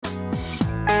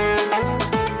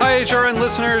HRN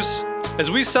listeners.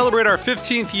 As we celebrate our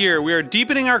 15th year, we are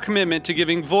deepening our commitment to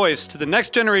giving voice to the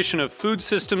next generation of food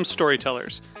systems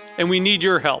storytellers, and we need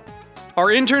your help. Our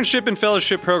internship and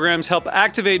fellowship programs help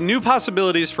activate new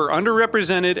possibilities for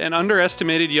underrepresented and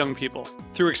underestimated young people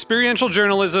through experiential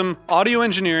journalism, audio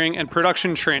engineering, and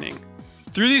production training.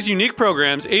 Through these unique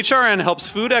programs, HRN helps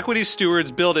food equity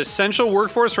stewards build essential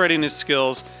workforce readiness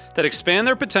skills that expand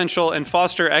their potential and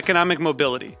foster economic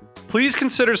mobility. Please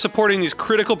consider supporting these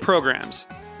critical programs.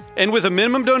 And with a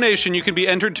minimum donation, you can be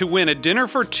entered to win a dinner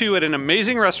for two at an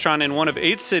amazing restaurant in one of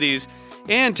 8 cities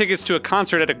and tickets to a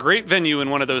concert at a great venue in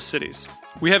one of those cities.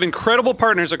 We have incredible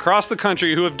partners across the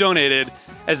country who have donated,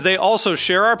 as they also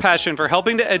share our passion for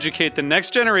helping to educate the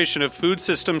next generation of food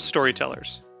systems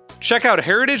storytellers. Check out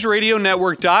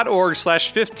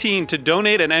heritageradionetwork.org/15 to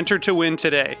donate and enter to win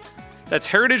today. That's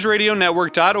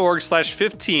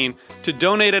heritageradionetwork.org/15 to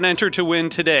donate and enter to win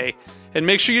today. And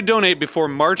make sure you donate before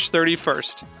March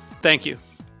 31st. Thank you.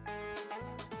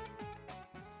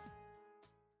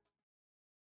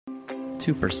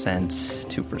 2%.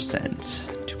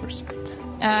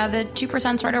 The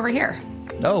 2%'s right over here.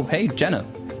 Oh, hey, Jenna.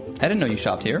 I didn't know you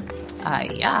shopped here.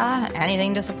 Yeah,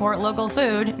 anything to support local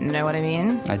food, know what I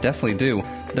mean? I definitely do,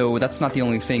 though that's not the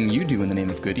only thing you do in the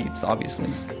name of Good Eats, obviously.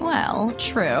 Well,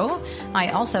 true. I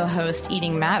also host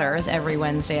Eating Matters every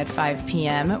Wednesday at 5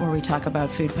 p.m., where we talk about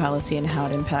food policy and how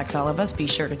it impacts all of us. Be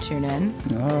sure to tune in.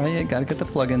 All right, I gotta get the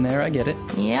plug in there, I get it.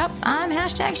 Yep, I'm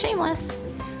 #shameless.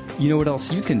 You know what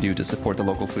else you can do to support the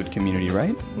local food community,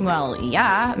 right? Well,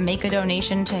 yeah, make a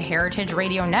donation to Heritage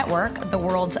Radio Network, the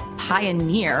world's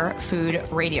pioneer food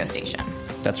radio station.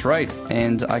 That's right,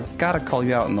 and I gotta call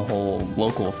you out on the whole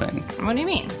local thing. What do you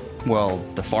mean? Well,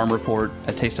 the Farm Report,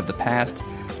 A Taste of the Past,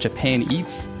 Japan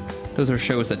Eats, those are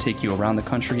shows that take you around the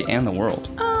country and the world.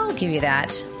 I'll give you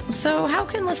that. So how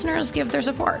can listeners give their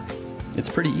support? It's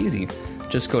pretty easy.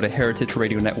 Just go to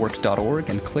heritageradionetwork.org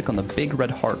and click on the big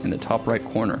red heart in the top right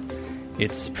corner.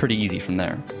 It's pretty easy from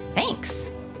there. Thanks.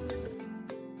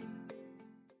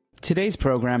 Today's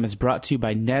program is brought to you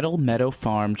by Nettle Meadow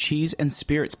Farm Cheese and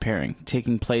Spirits Pairing,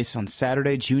 taking place on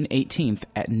Saturday, June 18th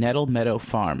at Nettle Meadow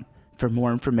Farm. For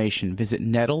more information, visit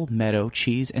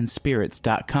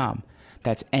nettlemeadowcheeseandspirits.com.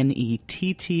 That's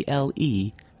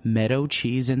NETTLE,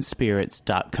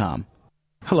 meadowcheeseandspirits.com.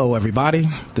 Hello, everybody.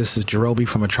 This is Jerobi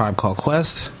from A Tribe Called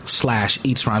Quest /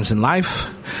 Eats, Rhymes, and Life,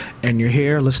 and you're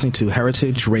here listening to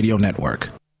Heritage Radio Network.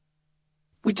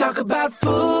 We talk about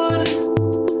food,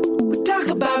 we talk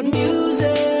about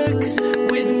music,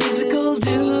 with musical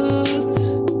dudes,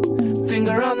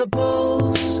 finger on the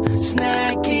pulse,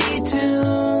 snacky tunes.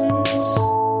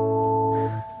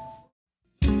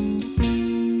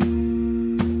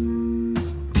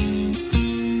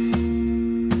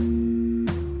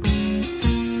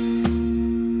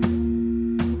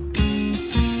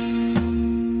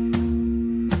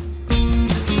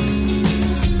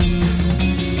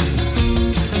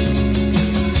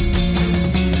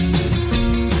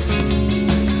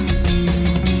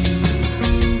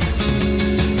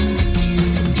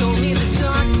 Told me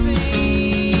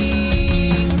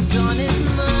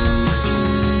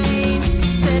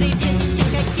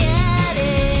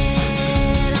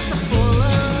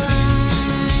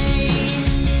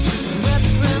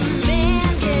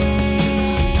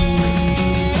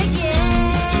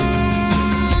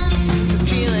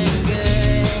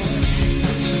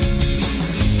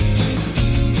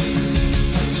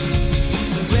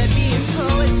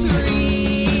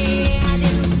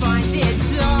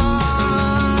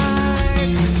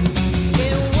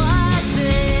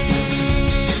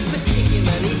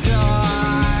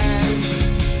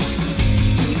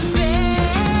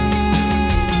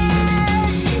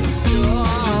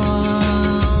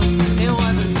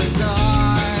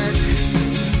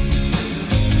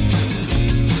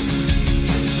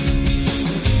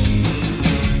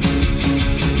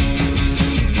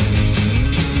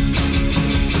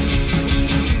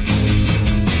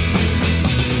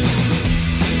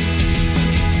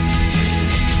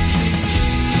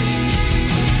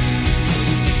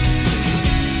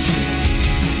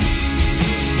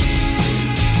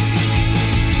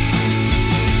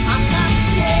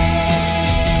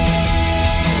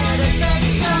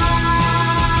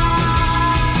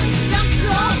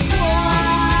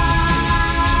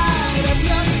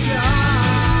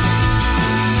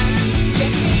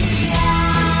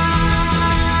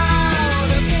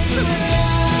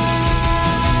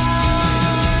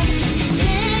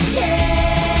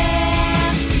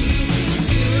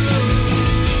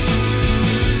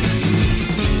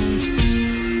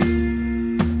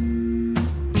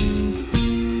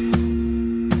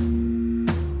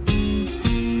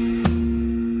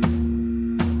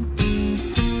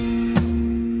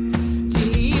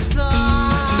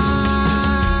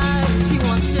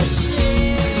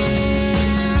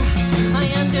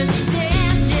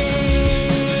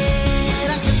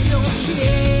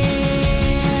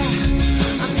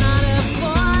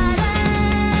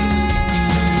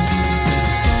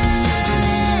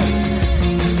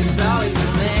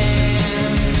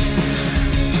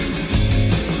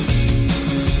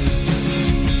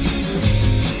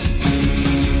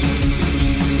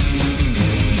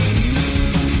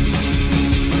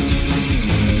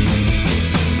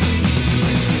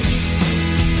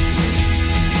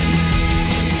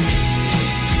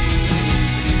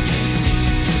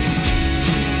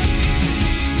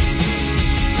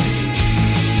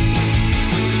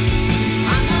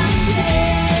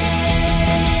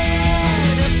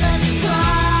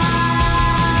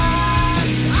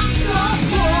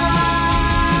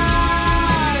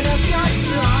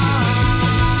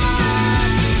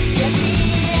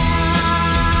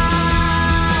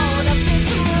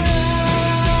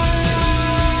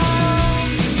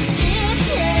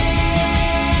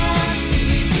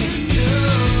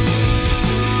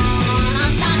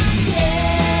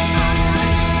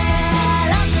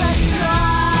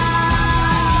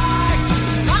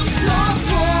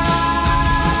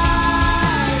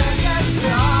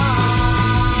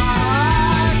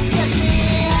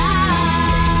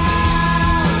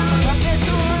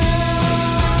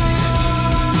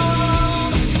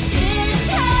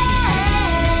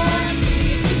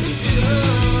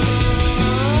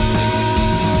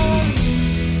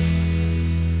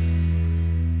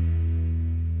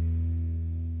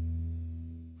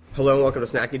Hello and welcome to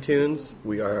Snacky Tunes.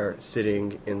 We are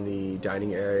sitting in the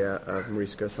dining area of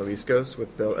Mariscos Jaliscos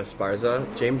with Bill Esparza,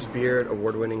 James Beard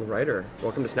award-winning writer.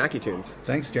 Welcome to Snacky Tunes.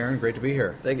 Thanks, Darren. Great to be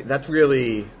here. Thank you. That's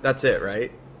it,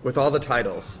 right? With all the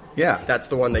titles. Yeah. That's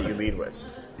the one that you lead with.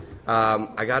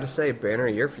 I got to say, banner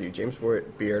year for you. James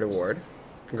Beard Award.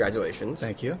 Congratulations.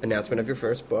 Thank you. Announcement of your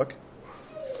first book.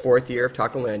 4th year of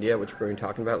Tacolandia, which we're going to be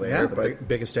talking about later. Yeah, the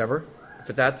biggest ever.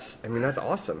 But that's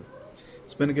awesome.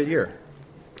 It's been a good year.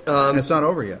 And it's not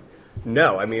over yet.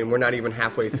 No, we're not even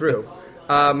halfway through.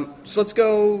 So let's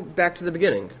go back to the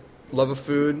beginning. Love of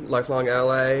food, lifelong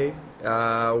LA.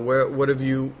 What do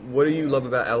you love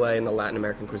about LA and the Latin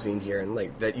American cuisine here, and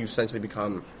that you essentially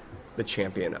become the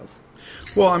champion of?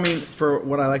 Well, for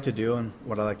what I like to do and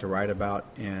what I like to write about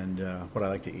and what I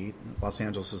like to eat, Los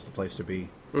Angeles is the place to be.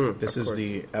 This is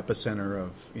the epicenter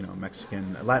of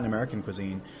Mexican, Latin American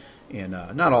cuisine, and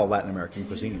not all Latin American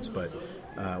cuisines, but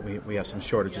we have some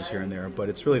shortages here and there. But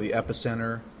it's really the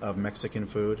epicenter of Mexican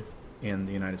food in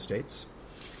the United States.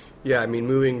 Yeah,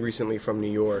 moving recently from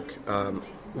New York,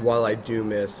 while I do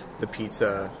miss the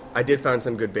pizza, I did find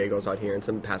some good bagels out here and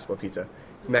some passable pizza.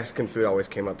 Mexican food always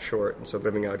came up short, and so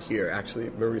living out here, actually,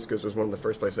 Mariscos was one of the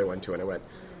first places I went to, and I went,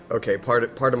 okay, part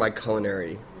of my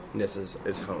culinary-ness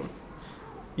is home.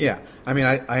 Yeah,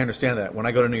 I understand that. When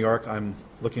I go to New York, I'm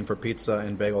looking for pizza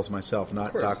and bagels myself,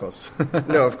 not tacos.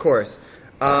 No, of course.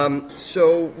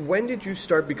 So when did you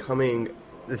start becoming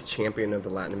this champion of the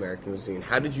Latin American cuisine?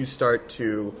 How did you start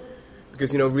to...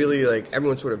 Because, really,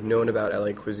 everyone's sort of known about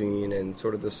LA cuisine and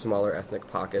sort of the smaller ethnic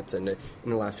pockets, and in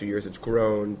the last few years it's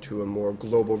grown to a more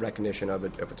global recognition of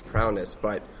its prowess.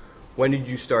 But when did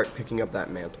you start picking up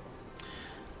that mantle?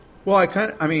 Well,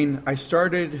 I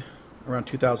started around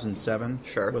 2007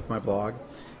 with my blog,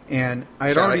 and I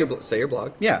had already... Say your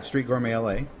blog. Yeah, Street Gourmet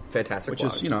LA. Fantastic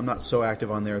blog. Which is, I'm not so active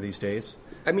on there these days.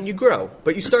 You grow,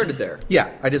 but you started there.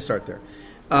 Yeah, I did start there.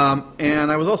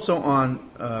 And I was also on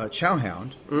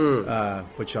Chowhound,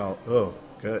 which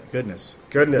goodness.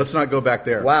 Let's not go back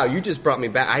there. Wow, you just brought me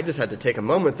back. I just had to take a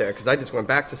moment there because I just went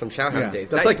back to some Chowhound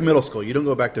days. That's like middle school. You don't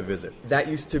go back to visit. That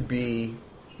used to be,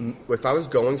 if I was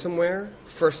going somewhere,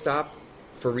 first stop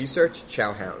for research,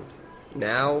 Chowhound.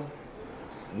 Now,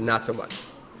 not so much.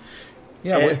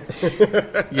 Yeah.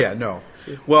 Yeah, no.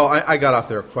 Well, I got off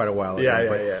there quite a while ago.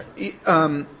 Yeah.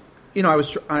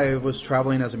 I was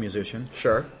traveling as a musician.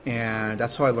 Sure. And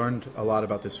that's how I learned a lot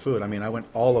about this food. I went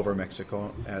all over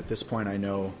Mexico. At this point, I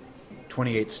know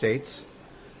 28 states.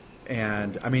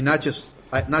 And, not just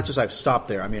I've stopped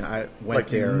there. I went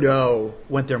there. No.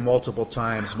 Went there multiple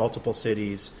times, multiple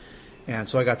cities. And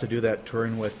so I got to do that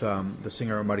touring with the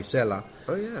singer Marisela.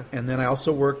 Oh, yeah. And then I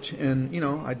also worked in,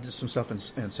 I did some stuff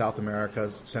in South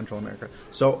America, Central America.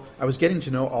 So I was getting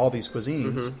to know all these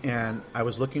cuisines, and I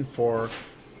was looking for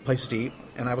places to eat,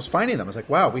 and I was finding them. I was like,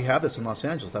 wow, we have this in Los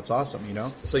Angeles. That's awesome,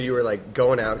 So you were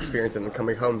going out, experiencing, and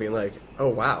coming home being like, oh,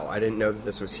 wow, I didn't know that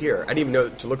this was here. I didn't even know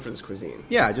to look for this cuisine.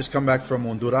 Yeah, I just come back from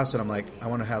Honduras, and I'm like, I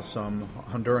want to have some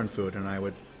Honduran food, and I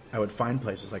would find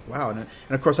places like, wow. And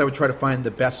of course, I would try to find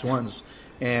the best ones.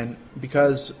 And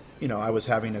because, I was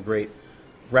having a great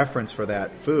reference for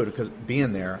that food, because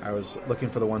being there, I was looking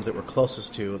for the ones that were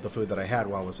closest to the food that I had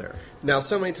while I was there. Now,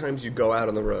 so many times you go out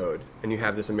on the road and you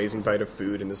have this amazing bite of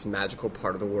food in this magical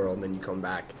part of the world, and then you come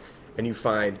back and you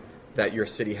find that your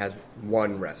city has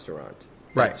one restaurant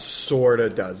that sort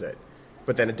of does it,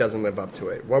 but then it doesn't live up to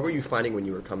it. What were you finding when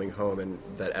you were coming home and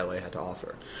that LA had to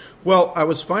offer? Well, I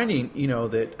was finding,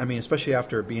 that, especially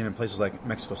after being in places like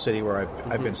Mexico City, where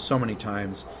I've been so many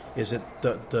times, is that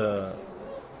the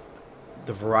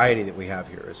variety that we have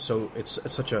here is it's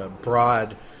such a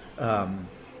broad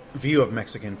view of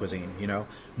Mexican cuisine,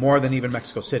 more than even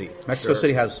Mexico City. Mexico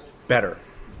City has better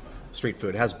street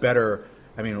food, has better,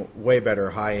 way better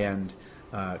high-end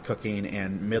cooking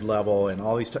and mid-level and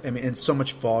all these, and so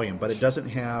much volume, but it doesn't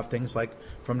have things like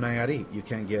from Nayarit. You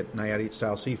can't get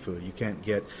Nayarit-style seafood. You can't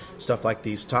get stuff like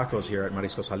these tacos here at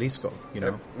Mariscos Jalisco,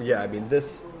 Yeah,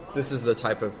 this is the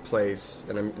type of place,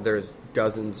 and there's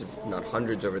dozens, if not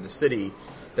hundreds, over the city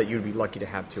that you'd be lucky to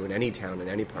have to in any town in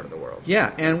any part of the world.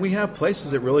 Yeah, and we have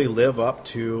places that really live up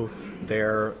to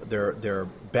their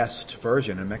best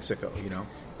version in Mexico,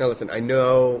 Now listen, I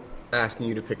know asking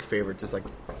you to pick favorites is like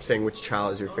saying which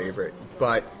child is your favorite,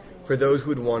 but for those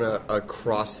who'd want a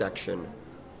cross-section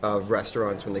of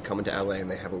restaurants when they come into LA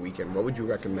and they have a weekend, what would you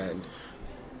recommend?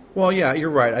 Well, yeah, you're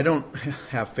right. I don't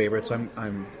have favorites.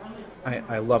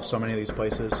 I love so many of these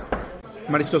places.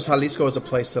 Mariscos Jalisco is a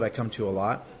place that I come to a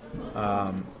lot.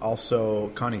 Also,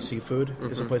 Connie Seafood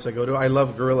is a place I go to. I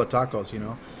love Guerrilla Tacos,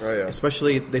 Oh, yeah.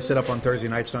 Especially, they set up on Thursday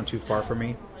nights not too far from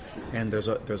me. and there's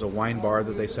a wine bar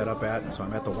that they set up at, and so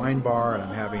I'm at the wine bar and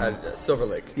I'm having At Silver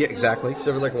Lake. Yeah, exactly.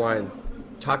 Silver Lake wine,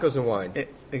 tacos and wine.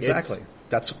 Exactly.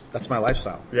 That's my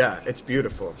lifestyle. Yeah, it's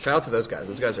beautiful. Shout out to those guys.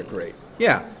 Those guys are great.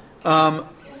 Yeah.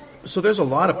 So there's a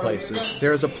lot of places.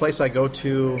 There's a place I go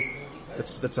to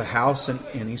that's a house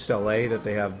in East LA that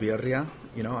they have birria.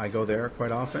 You know, I go there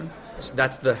quite often. So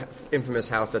that's the infamous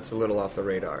house that's a little off the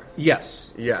radar.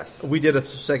 Yes. Yes. We did a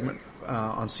segment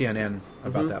on CNN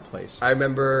about that place. I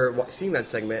remember seeing that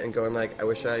segment and going like, I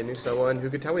wish I knew someone who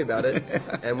could tell me about it.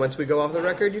 And once we go off the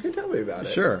record, you can tell me about it.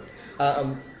 Sure.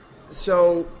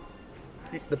 So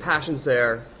the passion's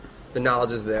there. The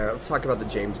knowledge is there. Let's talk about the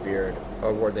James Beard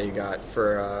Award that you got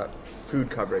for food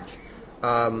coverage.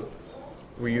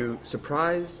 Were you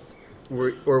surprised?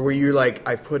 Or were you like,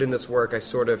 I've put in this work, I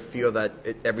sort of feel that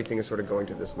everything is sort of going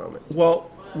to this moment?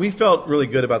 Well, we felt really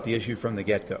good about the issue from the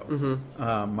get-go.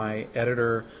 My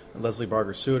editor, Leslie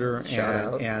Barger-Suter,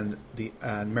 and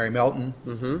Mary Melton,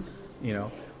 you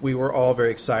know, we were all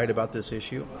very excited about this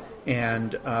issue.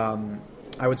 And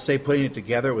I would say putting it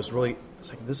together was really... It's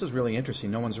like, this is really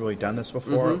interesting. No one's really done this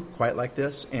before, quite like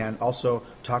this. And also,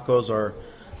 tacos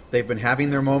they've been having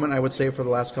their moment, I would say, for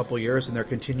the last couple of years, and they're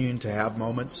continuing to have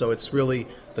moments. So it's really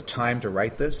the time to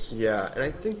write this. Yeah, and I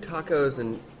think tacos,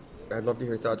 and I'd love to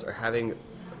hear your thoughts, are having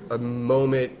a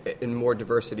moment in more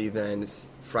diversity than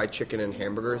fried chicken and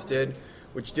hamburgers did,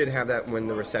 which did have that when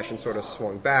the recession sort of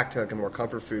swung back to like a more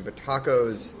comfort food. But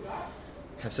tacos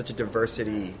have such a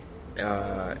diversity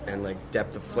and like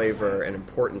depth of flavor and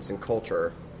importance in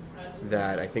culture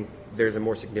that I think there's a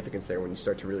more significance there when you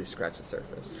start to really scratch the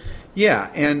surface.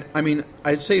 Yeah, and I mean,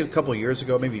 I'd say a couple of years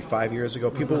ago, maybe 5 years ago,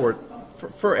 people were,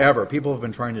 forever, people have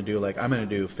been trying to do like, I'm going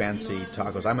to do fancy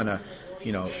tacos. I'm going to,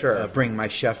 you know, bring my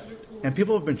chef. And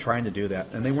people have been trying to do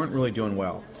that, and they weren't really doing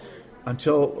well.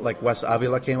 Until like Wes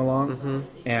Avila came along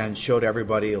and showed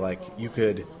everybody like you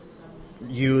could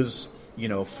use, you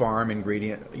know, farm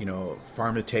ingredient, you know,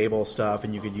 farm to table stuff,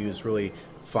 and you could use really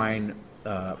fine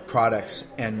products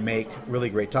and make really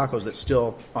great tacos that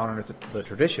still honor the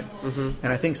tradition. And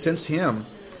I think since him,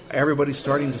 everybody's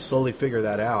starting to slowly figure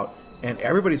that out, and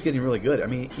everybody's getting really good. I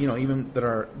mean, you know, even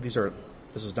this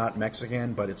is not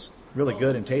Mexican, but it's really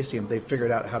good and tasty, and they've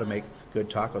figured out how to make good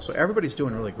tacos. So everybody's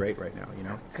doing really great right now, you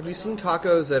know. Have you seen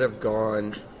tacos that have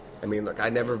gone... I mean, look, I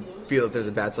never feel that there's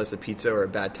a bad slice of pizza or a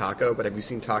bad taco, but have you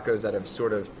seen tacos that have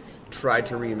sort of tried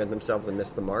to reinvent themselves and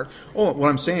missed the mark? Oh, what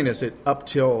I'm saying is that up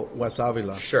till Wes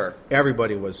Avila,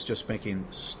 everybody was just making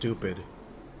stupid,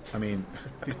 I mean,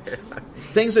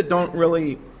 things that don't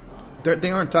really,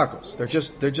 they aren't tacos.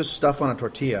 They're just stuff on a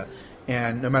tortilla,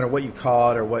 and no matter what you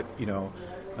call it or what, you know,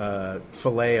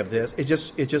 fillet of this, it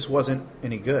just wasn't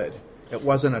any good. It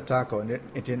wasn't a taco, and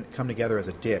it didn't come together as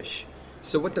a dish.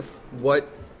 So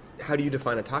how do you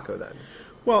define a taco then?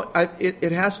 Well,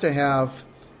 it has to have.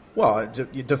 Well,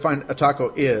 you define a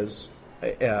taco is,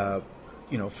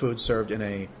 you know, food served in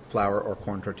a flour or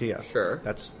corn tortilla. Sure.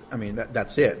 That's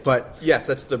it. But yes,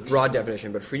 that's the broad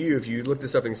definition. But for you, if you look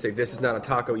this up and say this is not a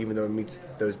taco, even though it meets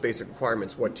those basic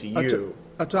requirements, what to you?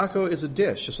 A taco is a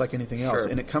dish, just like anything else,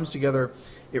 and it comes together.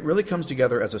 It really comes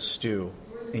together as a stew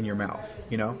in your mouth.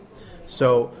 You know,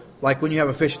 so like when you have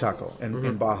a fish taco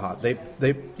in Baja, they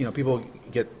you know, people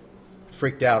get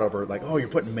freaked out over like, oh, you're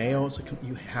putting mayo. It's like,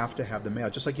 you have to have the mayo,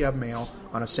 just like you have mayo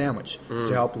on a sandwich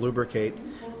to help lubricate,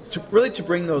 to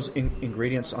bring those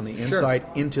ingredients on the inside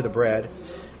into the bread.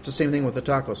 It's the same thing with the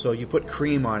taco. So you put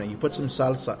cream on it, you put some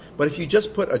salsa. But if you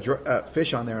just put a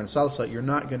fish on there and salsa, you're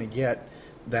not going to get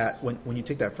that when you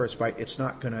take that first bite. It's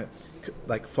not going to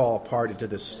like fall apart into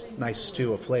this nice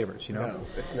stew of flavors. You know, no,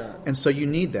 it's not. And so you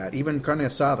need that. Even carne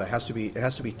asada has to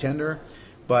be tender,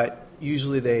 but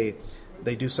usually they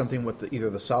do something with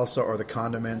either the salsa or the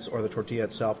condiments or the tortilla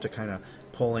itself to kind of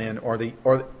pull in, or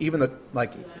even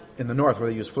like in the north where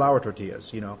they use flour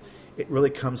tortillas. You know, it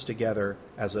really comes together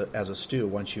as a stew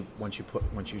once you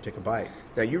take a bite.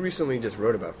 Now you recently just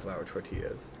wrote about flour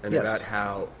tortillas and about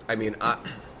how, I mean,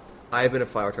 I've been a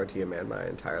flour tortilla man my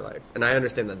entire life, and I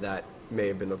understand that may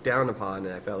have been looked down upon,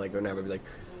 and I felt like whenever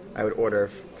I would order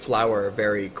flour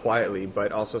very quietly,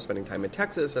 but also spending time in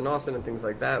Texas and Austin and things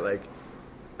like that, like.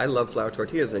 I love flour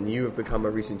tortillas, and you have become a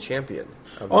recent champion.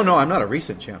 Oh no, I'm not a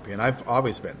recent champion. I've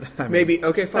always been. Maybe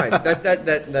okay, fine.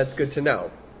 That's good to know.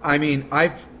 I mean,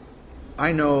 I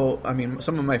know. I mean,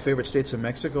 some of my favorite states in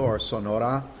Mexico are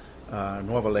Sonora,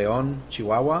 Nuevo León,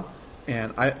 Chihuahua,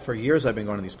 and for years I've been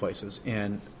going to these places.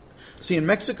 And see, in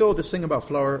Mexico, this thing about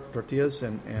flour tortillas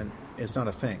and it's not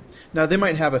a thing. Now they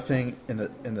might have a thing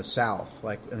in the south,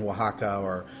 like in Oaxaca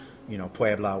or you know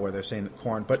Puebla, where they're saying that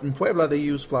corn. But in Puebla, they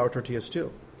use flour tortillas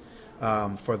too.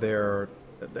 For their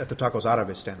at the Tacos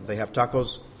Árabe stand. They have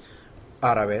tacos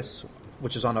árabes,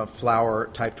 which is on a flour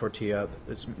type tortilla.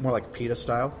 It's more like pita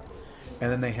style,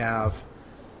 and then they have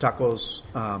tacos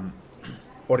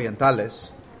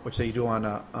orientales, which they do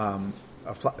on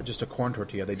just a corn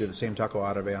tortilla. They do the same taco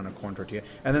árabe on a corn tortilla,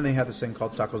 and then they have this thing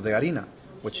called tacos de harina,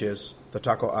 which is the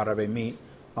taco árabe meat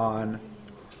on,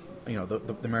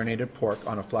 the marinated pork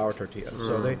on a flour tortilla.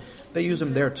 So they use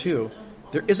them there too.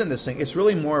 There isn't this thing. It's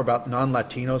really more about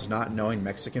non-Latinos not knowing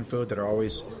Mexican food that are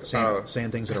always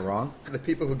saying things that are wrong. The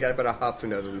people who get up at a huff who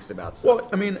know the least about stuff. Well,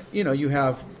 I mean, you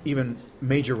have even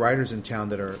major writers in town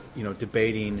that are,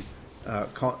 debating,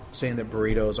 saying that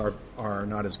burritos are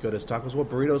not as good as tacos. Well,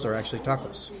 burritos are actually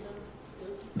tacos.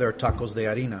 They're tacos de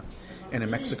harina. And in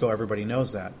Mexico, everybody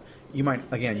knows that. You might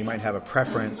have a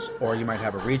preference, or you might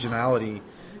have a regionality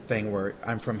thing where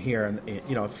I'm from here, and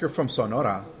if you're from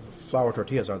Sonora, flour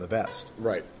tortillas are the best,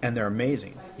 right? And they're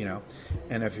amazing,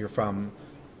 And if you're from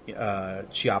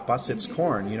Chiapas, it's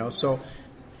corn, So,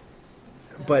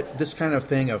 but this kind of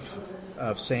thing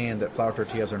of saying that flour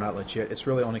tortillas are not legit, it's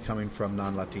really only coming from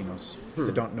non-Latinos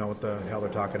that don't know what the hell they're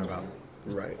talking about.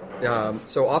 Right.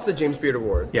 So off the James Beard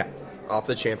Award, yeah. Off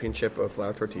the championship of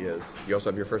flour tortillas, you also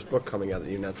have your first book coming out that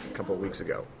you announced a couple of weeks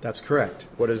ago. That's correct.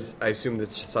 I assume the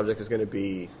subject is going to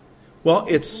be... Well,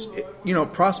 it's,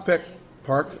 Prospect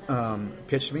Park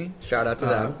pitched me. Shout out to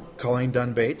them. Colleen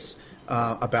Dunn Bates,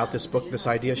 about this book, this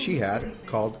idea she had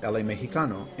called LA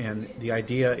Mexicano. And the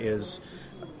idea is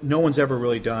no one's ever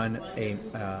really done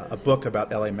a book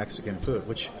about LA Mexican food,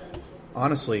 which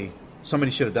honestly,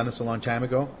 somebody should have done this a long time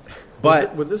ago.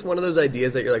 But was this one of those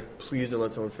ideas that you're like, please don't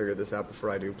let someone figure this out before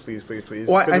I do? Please, please, please.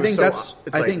 Well, I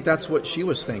think that's what she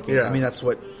was thinking. Yeah. I mean, that's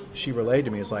what she relayed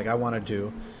to me. Is like, I wanted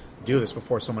to do this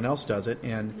before someone else does it,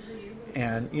 and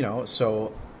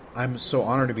so I'm so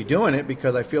honored to be doing it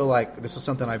because I feel like this is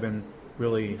something I've been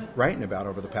really writing about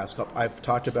over the past couple. I've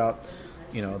talked about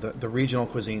the regional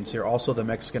cuisines here, also the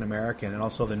Mexican American, and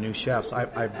also the new chefs.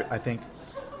 I think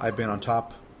I've been on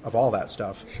top of all that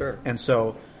stuff. Sure. And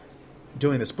so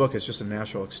doing this book is just a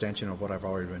natural extension of what I've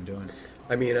already been doing.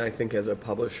 I mean, I think as a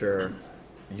publisher,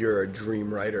 you're a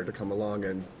dream writer to come along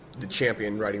and the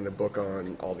champion writing the book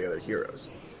on all the other heroes.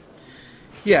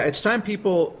 Yeah, it's time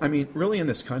people, really in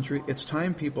this country, it's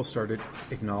time people started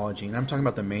acknowledging, I'm talking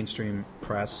about the mainstream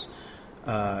press,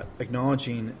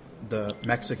 acknowledging the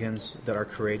Mexicans that are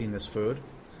creating this food,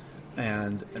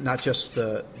 and not just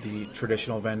the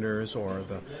traditional vendors or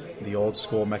the old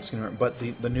school Mexican, but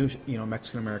the new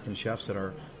Mexican American chefs that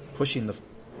are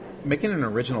making an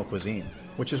original cuisine,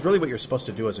 which is really what you're supposed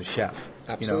to do as a chef.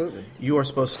 Absolutely, you are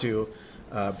supposed to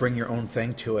bring your own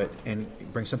thing to it and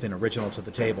bring something original to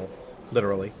the table,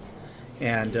 literally.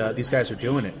 And these guys are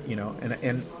doing it,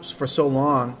 and for so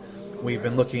long we've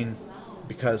been looking.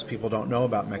 Because people don't know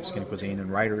about Mexican cuisine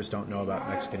and writers don't know about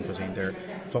Mexican cuisine. They're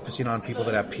focusing on people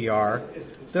that have PR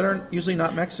that are usually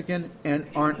not Mexican and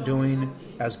aren't doing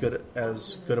as good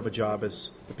of a job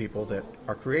as the people that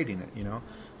are creating it,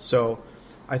 So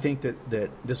I think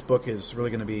that this book is really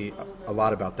going to be a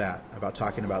lot about that, about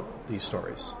talking about these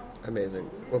stories. Amazing.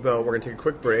 Well, Bill, we're going to take a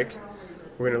quick break.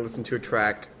 We're going to listen to a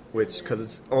track which, because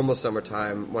it's almost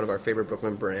summertime, one of our favorite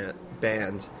Brooklyn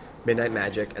bands, Midnight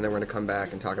Magic, and then we're going to come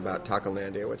back and talk about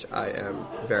Tacolandia, which I am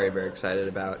very, very excited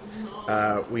about.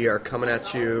 We are coming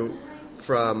at you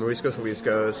from Moriscos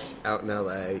Moriscos out in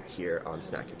LA here on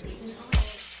Snack Your Tunes.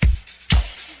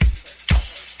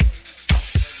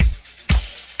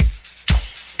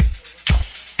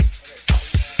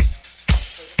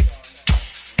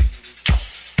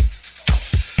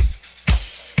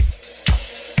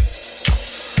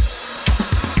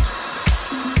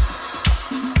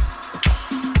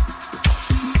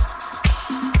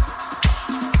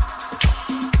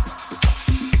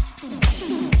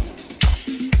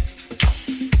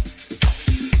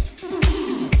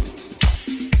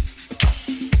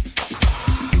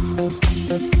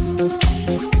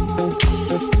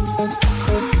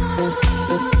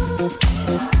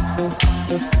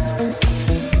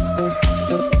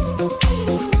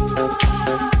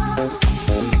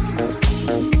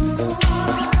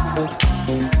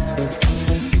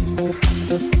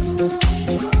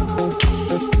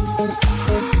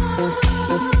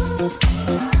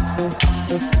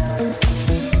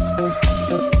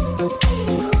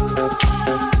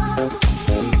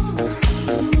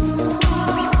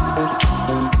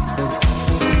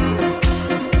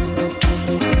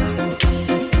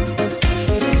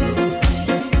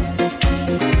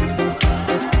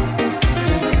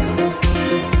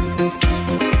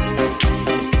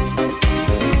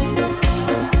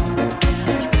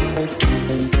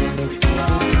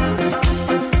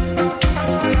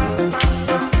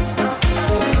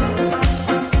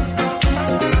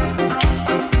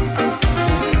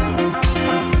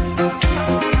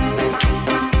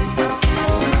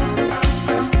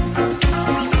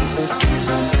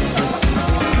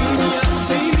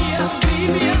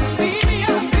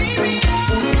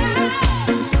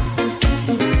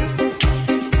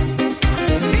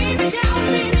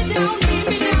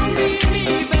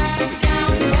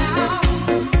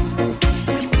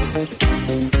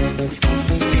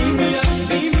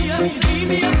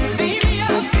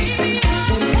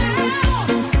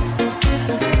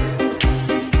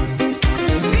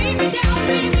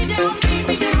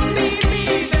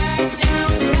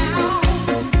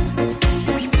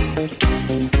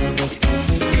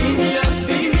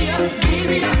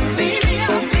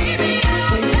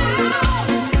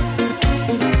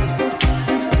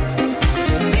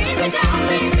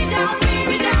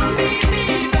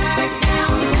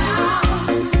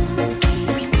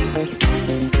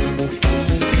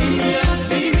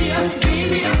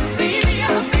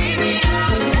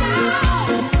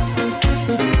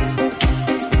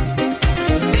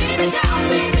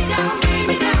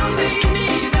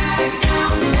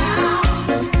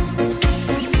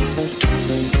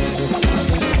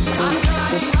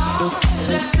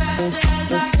 fast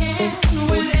as I can.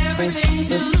 With everything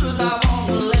to lose, I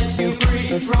won't let you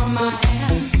free from my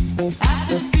hand. At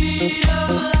the speed of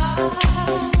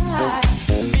light,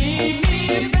 lead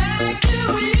me back to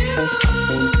you.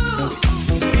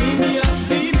 Beat me up,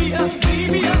 beat me up,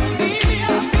 beat me up, beat me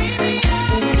up, beat me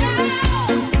up down.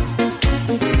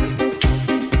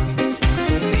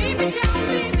 Beat me down,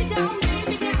 beat me down, beat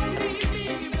me down,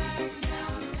 beat me back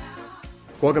downtown.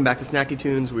 Welcome back to Snacky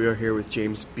Tunes. We are here with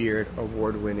James Beard,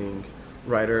 award-winning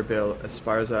writer Bill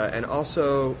Esparza, and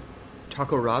also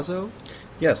Taco Razzo,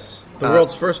 Yes, the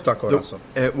world's first taco razo.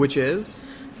 which is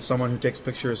Someone who takes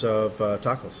pictures of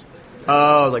tacos.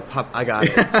 oh, like pop. I got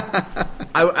it.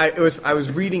 I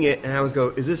was reading it and I was go,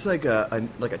 is this like a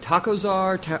taco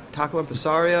czar, taco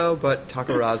impresario, but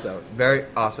Taco Razzo? Very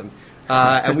awesome.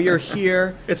 And we are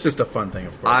here. It's just a fun thing,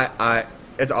 of course.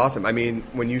 It's awesome. I mean,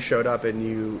 when you showed up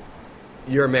and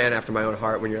you're a man after my own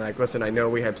heart. When you're like, listen, I know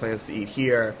we had plans to eat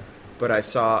here, but I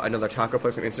saw another taco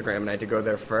place on Instagram and I had to go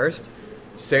there first.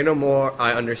 Say no more.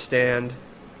 I understand.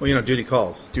 Well, duty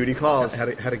calls. Duty calls. Had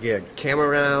a gig. Camera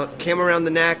around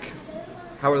the neck.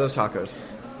 How are those tacos?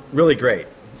 Really great.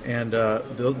 And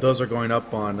those are going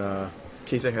up on... Can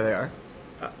you say who they are?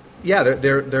 Yeah,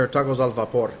 they're tacos al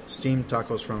vapor, steamed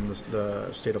tacos from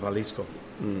the state of Jalisco.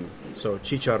 So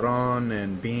chicharrón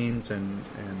and beans and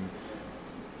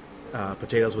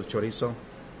potatoes with chorizo.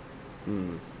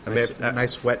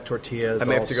 Nice wet tortillas. I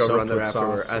may have to go run there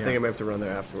afterwards. I think I may have to run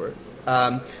there afterwards.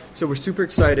 So we're super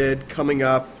excited. Coming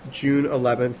up June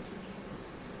 11th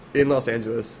in Los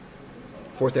Angeles,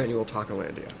 4th annual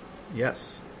Tacolandia.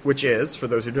 Yes. Which is, for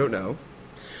those who don't know,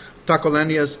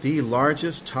 Tacolandia is the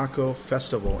largest taco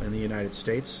festival in the United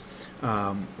States,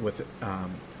 held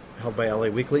by LA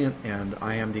Weekly, and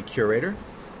I am the curator.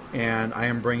 And I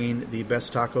am bringing the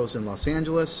best tacos in Los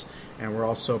Angeles, and we're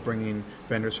also bringing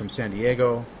vendors from San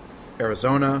Diego,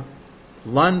 Arizona,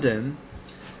 London,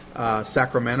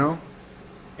 Sacramento,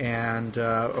 and,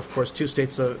 of course, 2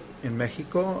 states in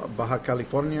Mexico, Baja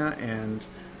California, and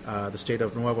the state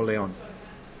of Nuevo León.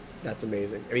 that's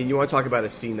amazing. I mean, you want to talk about a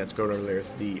scene that's going on there.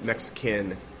 Is the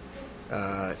Mexican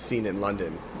scene in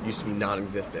London used to be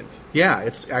non-existent. Yeah,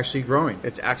 it's actually growing.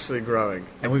 It's actually growing.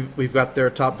 And we've got their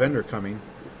top vendor coming.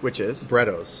 Which is?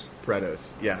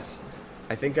 Brettos, yes.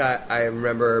 I think I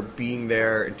remember being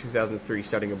there in 2003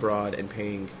 studying abroad and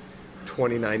paying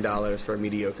 $29 for a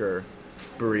mediocre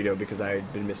burrito because I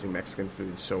had been missing Mexican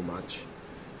food so much.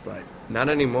 But not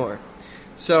anymore.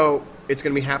 So it's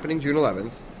going to be happening June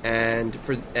 11th. And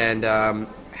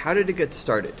how did it get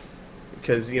started?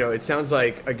 Because, it sounds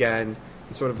like, again,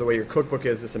 sort of the way your cookbook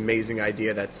is, this amazing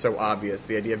idea that's so obvious,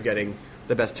 the idea of getting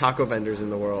the best taco vendors in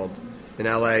the world in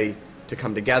LA to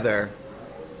come together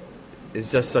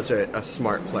is just such a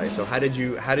smart play. So how did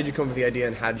you come up with the idea,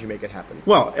 and how did you make it happen?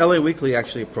 Well, LA Weekly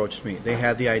actually approached me. They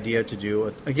had the idea to do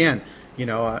it. Again,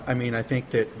 I think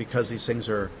that because these things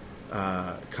are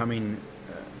coming,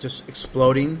 just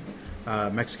exploding,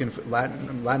 Mexican,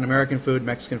 Latin American food,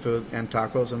 Mexican food, and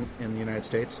tacos in the United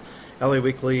States, LA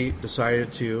Weekly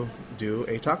decided to do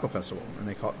a taco festival,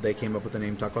 and they came up with the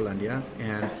name Tacolandia,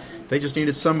 and they just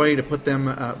needed somebody to put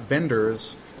them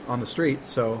vendors on the street,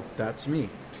 so that's me.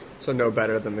 So no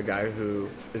better than the guy who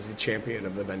is the champion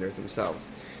of the vendors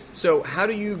themselves. So how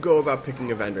do you go about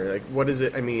picking a vendor? Like, what is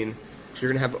it? I mean,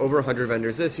 you're going to have over 100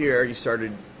 vendors this year. You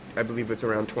started, I believe, with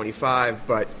around 25,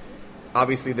 but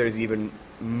obviously there's even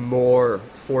more,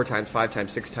 4 times, 5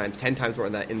 times, 6 times, 10 times more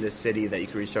than that in this city that you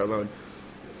could reach out alone.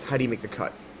 How do you make the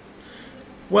cut?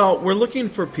 Well, we're looking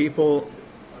for people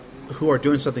who are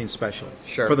doing something special,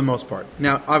 sure, for the most part.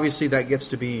 Now, obviously, that gets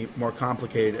to be more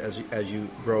complicated as you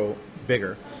grow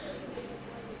bigger.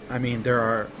 I mean, there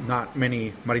are not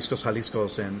many Mariscos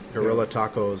Jaliscos and Guerrilla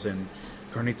Tacos and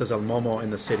Carnitas al Momo in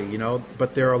the city,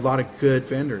 but there are a lot of good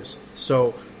vendors.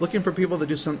 So looking for people that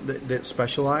do something that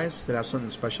specialize, that have something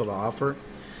special to offer,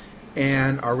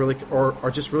 and are really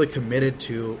are just really committed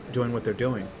to doing what they're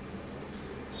doing.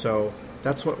 So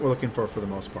that's what we're looking for the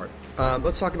most part.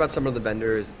 Let's talk about some of the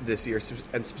vendors this year,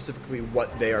 and specifically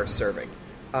what they are serving.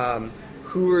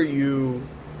 Who are you?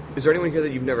 Is there anyone here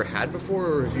that you've never had before,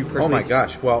 or you personally? Oh my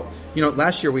gosh! Well,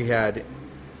 last year we had,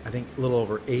 I think, a little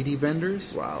over 80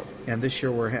 vendors. Wow! And this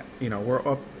year we're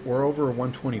over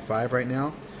 125 right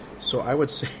now. So I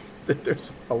would say that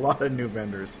there's a lot of new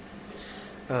vendors.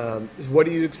 What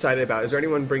are you excited about? Is there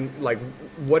anyone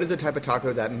what is the type of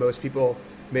taco that most people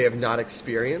may have not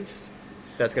experienced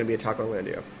that's going to be a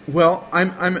Tacolandia? Well,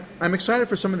 I'm excited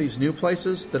for some of these new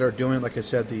places that are doing, like I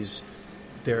said,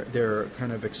 they're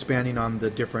kind of expanding on the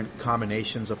different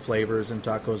combinations of flavors in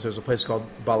tacos. There's a place called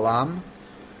Balam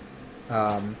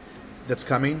that's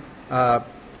coming.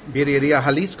 Birreria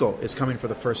Jalisco is coming for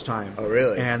the first time. Oh,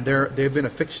 really? And they've been a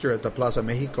fixture at the Plaza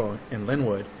Mexico in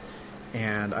Linwood,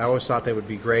 and I always thought they would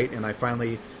be great. And I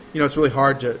finally, it's really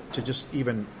hard to just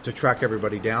even to track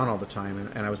everybody down all the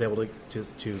time, and I was able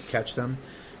to catch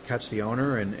the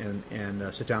owner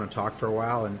and sit down and talk for a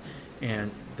while,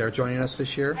 and they're joining us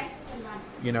this year.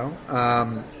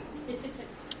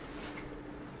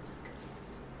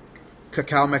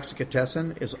 Cacao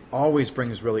Mexicatessen always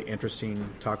brings really interesting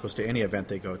tacos to any event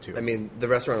they go to. I mean, the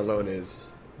restaurant alone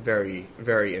is very,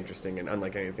 very interesting and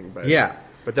unlike anything. But yeah,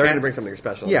 but they're going to bring something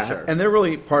special. Yeah, I'm sure. And they're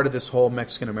really part of this whole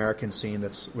Mexican American scene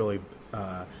that's really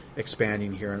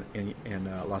expanding here in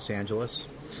Los Angeles.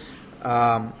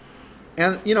 And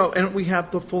we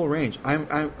have the full range.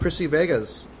 I'm Christy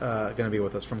Vega's going to be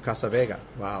with us from Casa Vega.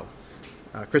 Wow,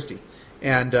 Christy,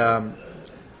 and I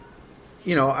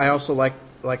also like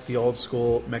the old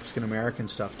school Mexican American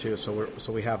stuff too. So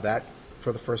we have that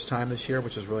for the first time this year,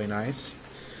 which is really nice.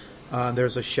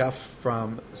 There's a chef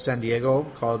from San Diego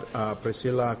called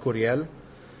Priscilla Curiel,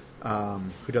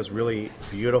 who does really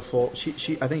beautiful.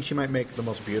 I think she might make the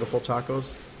most beautiful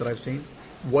tacos that I've seen.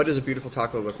 What does a beautiful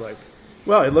taco look like?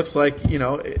 Well, it looks like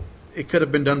it could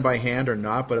have been done by hand or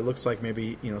not, but it looks like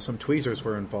maybe some tweezers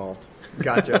were involved.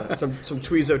 Gotcha. some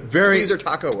tweezer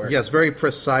taco work. Yes, very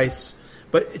precise.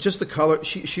 But just the color,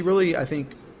 she really, I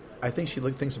think she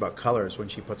thinks about colors when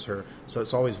she puts her, so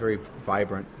it's always very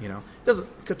vibrant,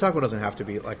 Taco doesn't have to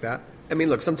be like that. I mean,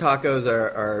 look, some tacos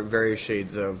are various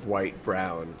shades of white,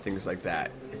 brown, things like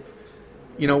that.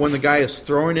 When the guy is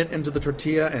throwing it into the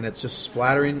tortilla and it's just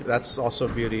splattering, that's also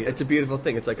beauty. It's a beautiful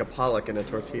thing. It's like a pollock in a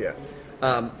tortilla.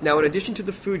 Now, in addition to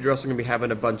the food, you're also going to be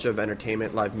having a bunch of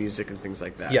entertainment, live music, and things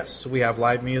like that. Yes, we have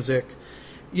live music.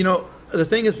 The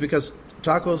thing is, because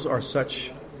tacos are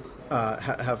such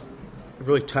have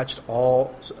really touched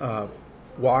all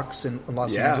walks in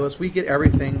Los Angeles. We get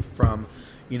everything from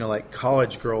like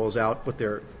college girls out with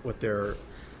their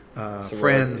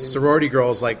friends, sorority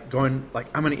girls, like going like,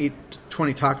 I'm going to eat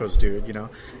 20 tacos, dude.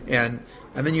 And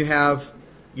then you have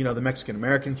the Mexican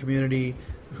American community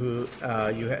who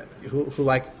who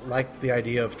like the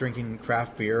idea of drinking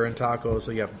craft beer and tacos.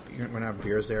 So you're going to have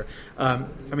beers there.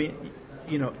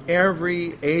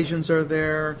 Every Asians are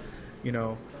there,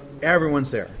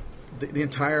 everyone's there. The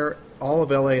entire, all of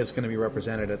LA is going to be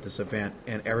represented at this event,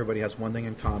 and everybody has one thing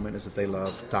in common, is that they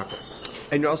love tacos.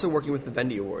 And you're also working with the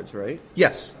Vendy Awards, right?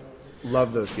 Yes.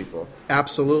 Love those people.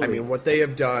 Absolutely. I mean, what they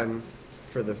have done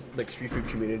for the street food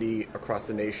community across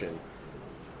the nation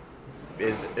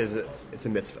it's a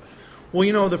mitzvah.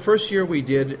 Well, the first year we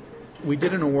did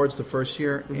an awards the first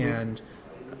year, and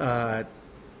a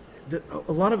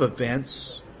lot of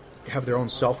events have their own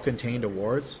self-contained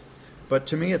awards, but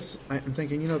to me, I'm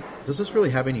thinking, does this really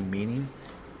have any meaning?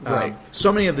 Right.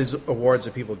 So many of these awards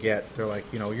that people get, they're like,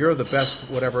 you're the best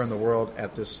whatever in the world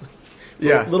at this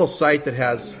little site that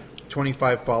has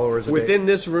 25 followers a Within day.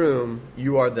 this room,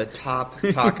 you are the top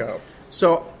taco.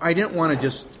 So I didn't want to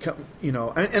just, and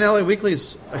LA Weekly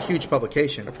is a huge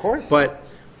publication. Of course. But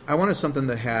I wanted something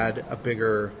that had a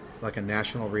bigger, like a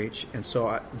national reach. And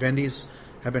so Vendy's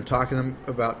have been talking to them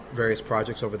about various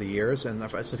projects over the years. And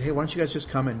I said, hey, why don't you guys just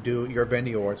come and do your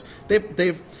Vendy Awards?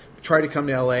 They've tried to come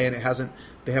to LA, and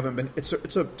they haven't been. It's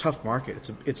a tough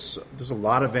market. There's a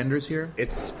lot of vendors here.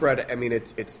 It's spread. I mean,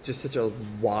 it's just such a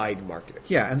wide market.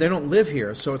 Yeah, and they don't live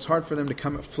here, so it's hard for them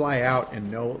to fly out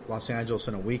and know Los Angeles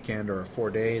in a weekend or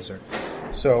 4 days.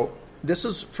 So this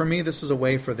is a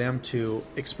way for them to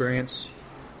experience.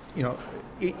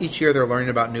 Each year they're learning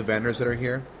about new vendors that are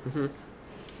here. Mm-hmm.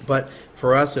 But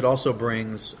for us, it also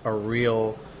brings a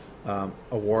real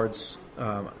awards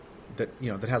that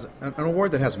has an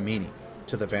award that has meaning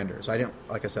to the vendors. I didn't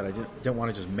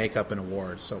want to just make up an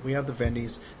award. So we have the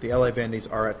Vendys. The LA Vendys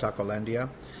are at Tacolandia,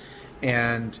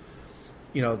 and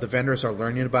the vendors are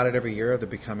learning about it every year. They're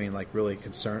becoming like really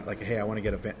concerned. Like, hey, I want to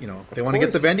get they want to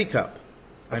get the Vendy Cup.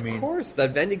 Of course,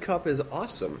 that Vendy Cup is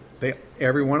awesome.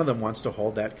 Every one of them wants to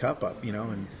hold that cup up,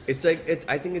 and it's like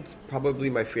I think it's probably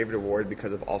my favorite award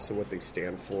because of also what they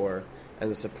stand for and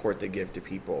the support they give to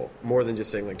people. More than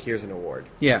just saying like, here's an award.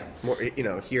 Yeah. More,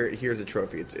 here's a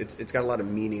trophy. It's got a lot of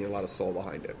meaning and a lot of soul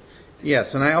behind it.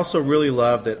 Yes, and I also really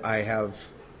love that I have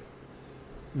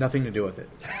nothing to do with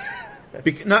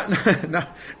it.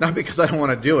 Not because I don't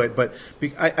want to do it, but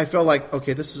I felt like,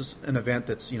 okay, this is an event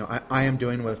that's I am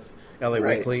doing with LA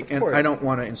Weekly, and I don't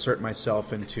want to insert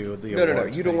myself into the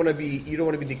awards. No. You don't want to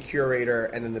be the curator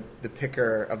and then the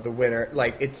picker of the winner.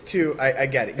 Like, it's too. I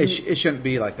get it. It shouldn't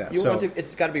be like that.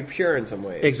 It's got to be pure in some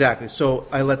ways. Exactly. So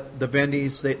I let the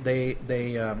Vendys.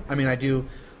 I do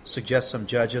suggest some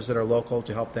judges that are local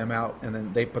to help them out, and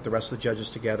then they put the rest of the judges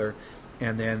together.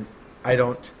 and then I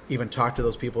don't even talk to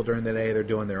those people during the day. They're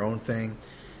doing their own thing,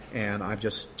 and I'm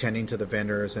just tending to the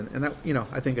vendors, and that, you know,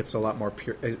 I think it's a lot more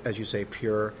pure, as you say,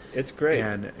 pure. It's great.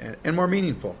 And more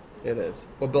meaningful. It is.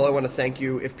 Well, Bill, I want to thank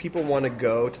you. If people want to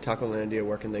go to Tacolandia,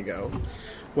 where can they go?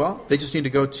 Well, they just need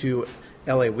to go to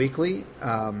LA Weekly,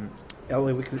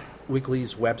 LA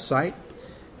Weekly's website,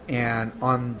 and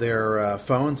on their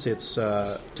phones, it's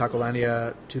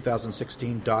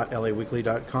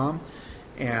Tacolandia2016.laweekly.com,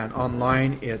 and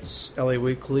online, it's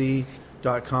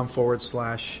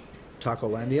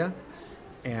laweekly.com/Tacolandia,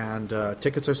 and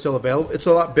tickets are still available. It's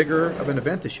a lot bigger of an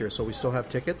event this year, so we still have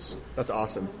tickets. That's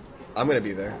awesome. I'm going to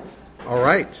be there. All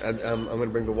right. I'm going to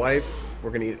bring the wife.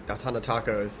 We're going to eat a ton of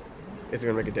tacos. It's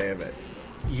going to make a day of it.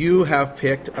 You have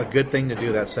picked a good thing to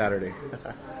do that Saturday.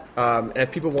 And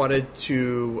if people wanted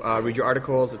to read your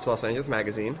articles, it's Los Angeles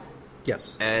Magazine.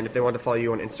 Yes. And if they want to follow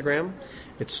you on Instagram?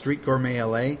 It's Street Gourmet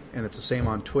LA, and it's the same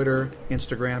on Twitter,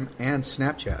 Instagram, and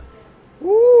Snapchat.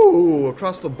 Ooh,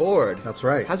 across the board. That's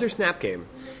right. How's your Snap game?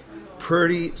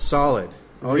 Pretty solid.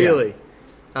 Oh, really?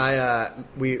 Yeah.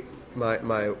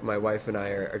 My wife and I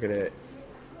are going to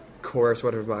coerce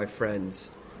one of my friends,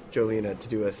 Jolena, to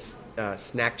do a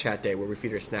snack chat day where we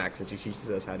feed her snacks, and she teaches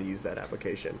us how to use that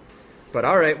application. But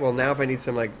all right, well, now if I need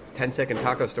some 10-second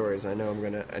taco stories, I know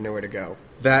where to go.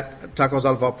 That Tacos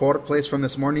al Vapor place from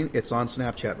this morning, it's on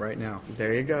Snapchat right now.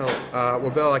 There you go. Well,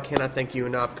 Bill, I cannot thank you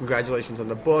enough. Congratulations on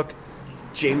the book.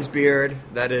 James Beard,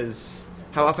 that is...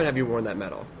 How often have you worn that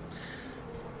medal?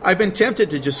 I've been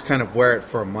tempted to just kind of wear it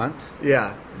for a month.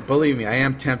 Yeah. Believe me, I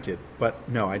am tempted, but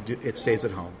no, I do. It stays at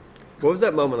home. What was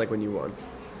that moment like when you won?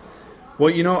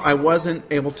 Well, you know, I wasn't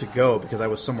able to go because I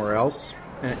was somewhere else,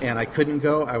 and I couldn't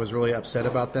go. I was really upset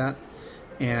about that,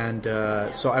 and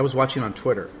so I was watching on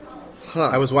Twitter. Huh.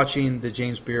 I was watching the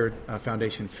James Beard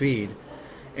Foundation feed,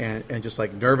 and just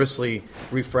nervously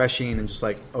refreshing, and just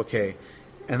okay.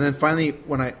 And then finally,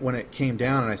 when it came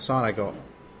down and I saw it, I go,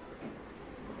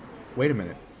 wait a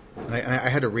minute. And I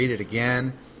had to read it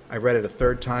again. I read it a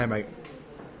third time. You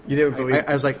didn't believe?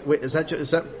 I was like, wait, is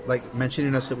that like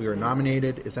mentioning us that we were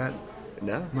nominated? Is that?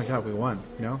 No. Oh my God, we won,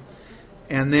 you know?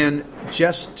 And then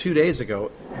just 2 days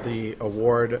ago, the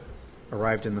award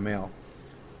arrived in the mail.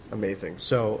 Amazing.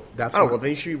 So that's well, then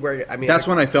you should be wearing it. I mean, that's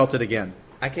when I felt it again.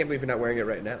 I can't believe you're not wearing it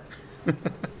right now.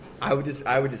 I would just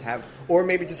have, or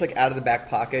maybe just out of the back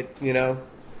pocket, you know?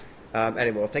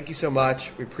 Anyway, well, thank you so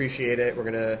much. We appreciate it. We're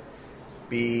going to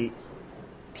be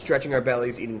stretching our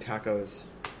bellies, eating tacos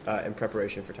in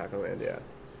preparation for Tacolandia.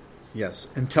 Yes,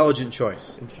 intelligent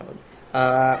choice. Intelligent.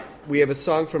 We have a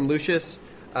song from Lucius,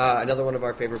 another one of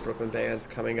our favorite Brooklyn bands,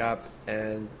 coming up,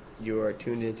 and you are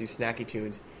tuned into Snacky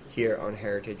Tunes here on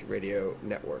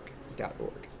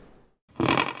heritageradionetwork.org.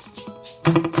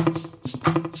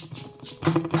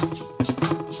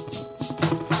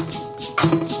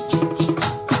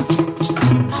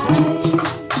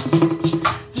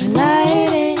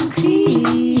 Light and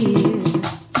clear,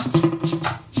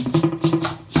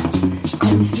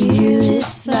 and feel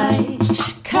it's like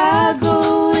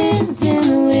Chicago winds in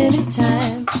the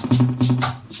wintertime.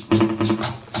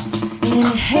 And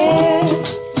her hair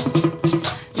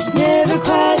is never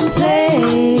quite in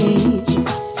place,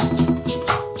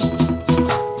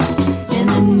 and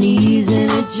the knees in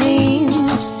her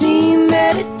jeans have seen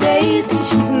better days, and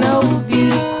she's no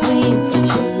beauty queen, but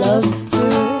you love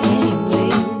her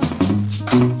anyway.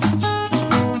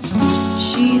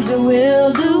 She's a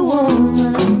will-do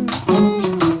woman.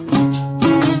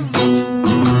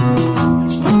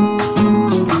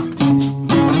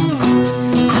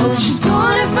 Oh, she's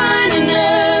gonna find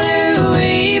another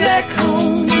way back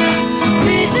home. It's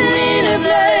written in her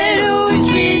blood, oh, it's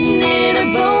written in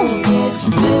her bones. Yeah,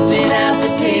 she's flipping out the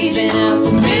pages,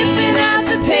 flipping out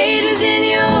the pages in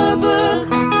your book.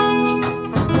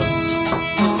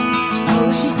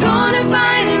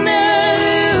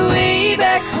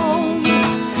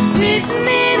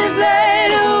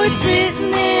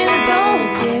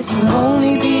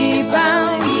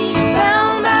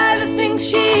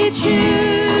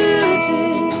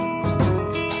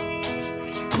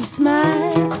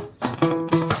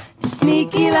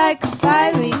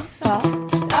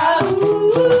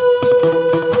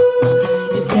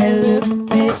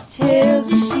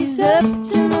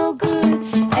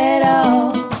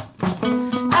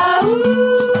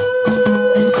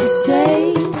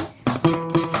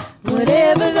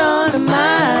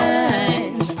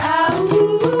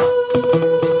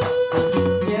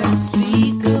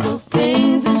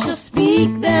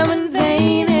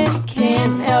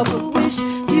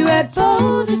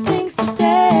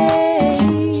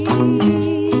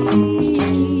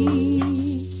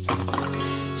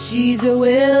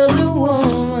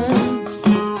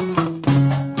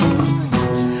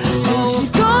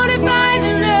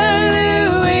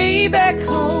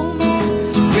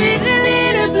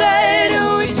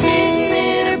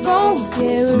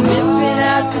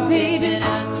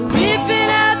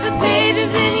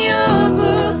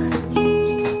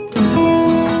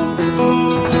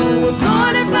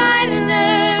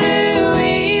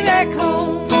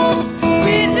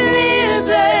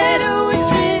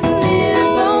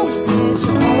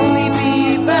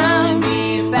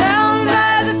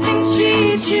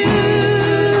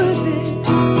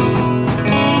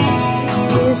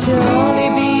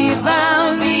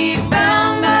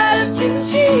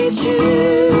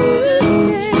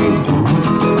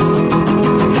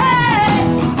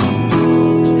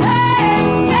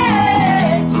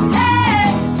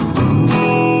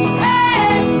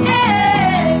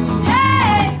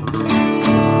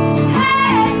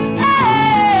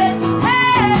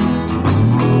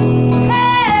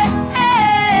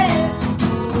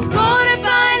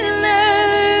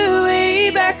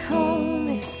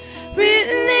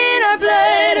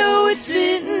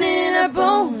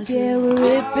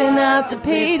 the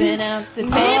pages,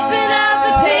 flipping out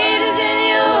the pages in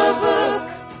your book.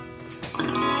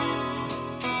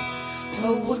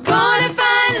 Oh, we're gonna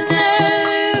find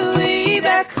another way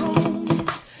back home.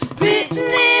 It's written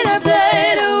in our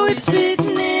blood, oh, it's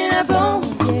written in our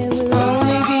bones. Yeah, we'll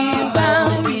only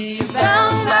be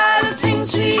bound by the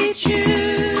things we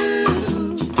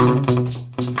choose.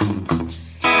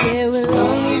 Yeah, we'll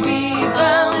only be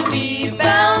bound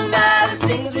by the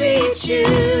things we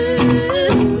choose.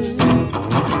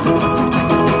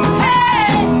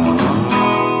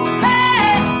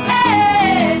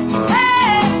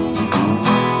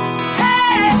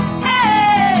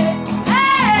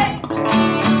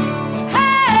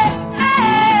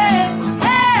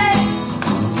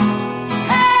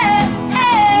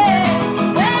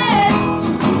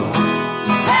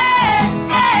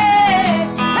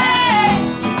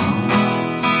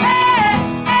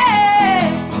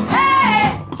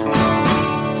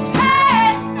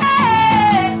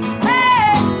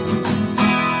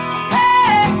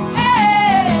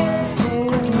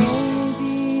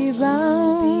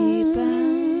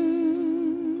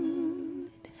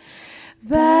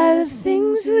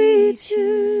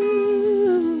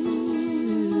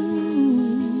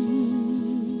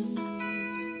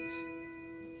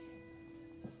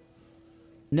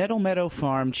 Nettle Meadow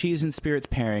Farm Cheese and Spirits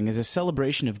Pairing is a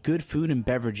celebration of good food and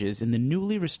beverages in the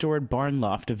newly restored Barn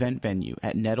Loft event venue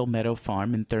at Nettle Meadow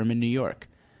Farm in Thurman, New York.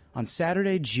 On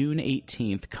Saturday, June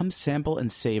 18th, come sample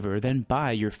and savor, then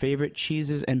buy your favorite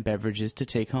cheeses and beverages to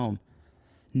take home.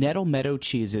 Nettle Meadow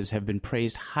cheeses have been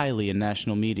praised highly in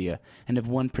national media and have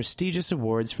won prestigious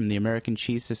awards from the American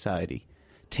Cheese Society.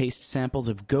 Taste samples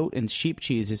of goat and sheep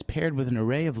cheeses paired with an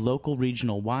array of local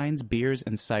regional wines, beers,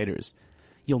 and ciders.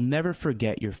 You'll never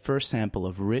forget your first sample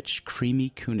of rich, creamy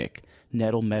Kunik,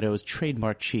 Nettle Meadow's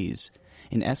trademark cheese.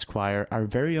 In Esquire, our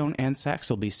very own Anne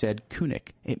Saxelby said,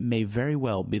 Kunik, it may very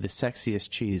well be the sexiest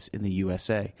cheese in the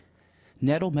USA.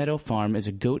 Nettle Meadow Farm is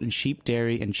a goat and sheep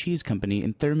dairy and cheese company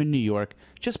in Thurman, New York,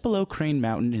 just below Crane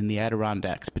Mountain in the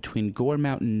Adirondacks, between Gore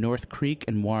Mountain, North Creek,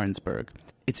 and Warrensburg.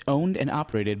 It's owned and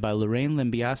operated by Lorraine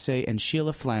Limbiase and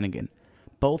Sheila Flanagan.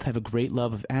 Both have a great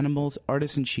love of animals,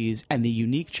 artisan cheese, and the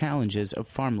unique challenges of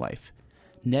farm life.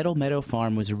 Nettle Meadow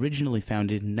Farm was originally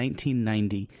founded in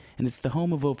 1990, and it's the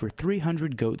home of over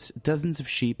 300 goats, dozens of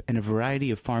sheep, and a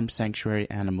variety of farm sanctuary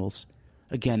animals.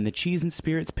 Again, the Cheese and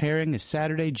Spirits Pairing is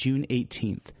Saturday, June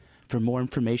 18th. For more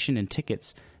information and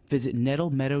tickets, visit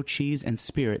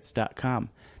nettlemeadowcheeseandspirits.com.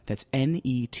 That's Nettle,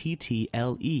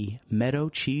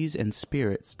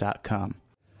 meadowcheeseandspirits.com.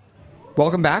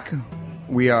 Welcome back.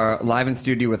 We are live in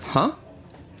studio with Huh?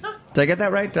 Did I get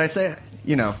that right? Did I say,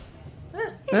 you know?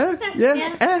 A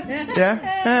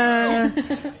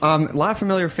lot of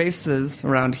familiar faces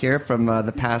around here from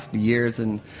the past years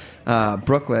in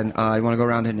Brooklyn. You want to go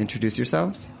around and introduce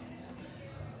yourselves?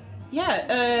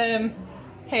 Yeah.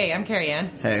 Hey, I'm Carrie-Anne.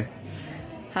 Hey.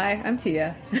 Hi, I'm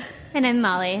Tia. And I'm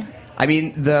Molly. I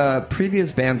mean, the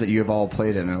previous bands that you have all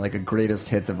played in are like a greatest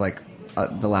hits of like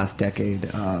the last decade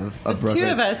of Brooklyn. Two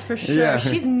of us, for sure. Yeah.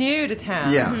 She's new to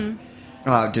town. Yeah.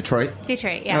 Mm-hmm. Detroit?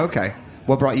 Detroit, yeah. Okay.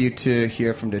 What brought you to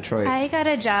here from Detroit? I got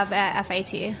a job at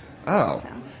FIT. Oh. So.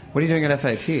 What are you doing at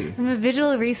FIT? I'm a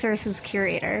visual resources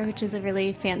curator, which is a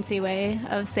really fancy way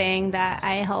of saying that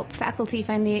I help faculty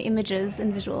find the images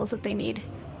and visuals that they need.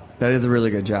 That is a really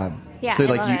good job. Yeah, so I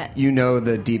like love it. you know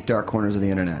the deep dark corners of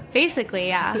the internet. Basically,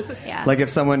 yeah. Yeah. Like if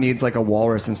someone needs like a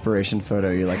walrus inspiration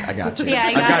photo, you're like, I got you. Yeah,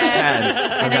 I got got it. 10.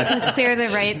 And I can clear the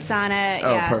rights on it.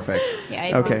 Oh, yeah. perfect. Yeah,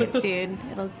 I Okay. won't get sued.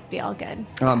 It'll be all good.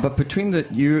 But between the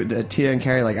Tia and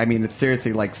Carrie, like I mean, it's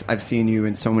seriously like I've seen you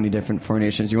in so many different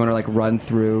formations. You want to like run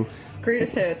through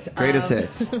Greatest hits. Greatest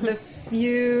hits. The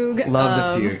Fugue.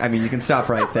 Love the Fugue. I mean, you can stop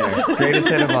right there. Greatest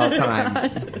hit of all time.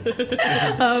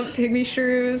 Pygmy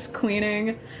Shrews,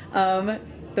 Queening.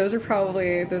 Those are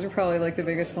probably like the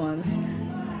biggest ones.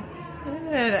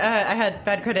 And, I had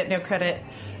Bad Credit, No Credit,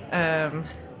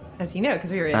 as you know,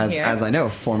 because we were in here. As I know,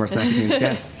 former Snacky Tunes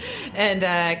guest. And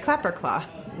Clapperclaw,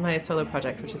 my solo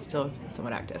project, which is still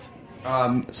somewhat active.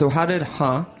 So how did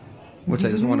Huh, which I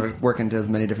just want to work into as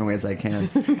many different ways as I can,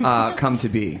 come to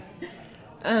be?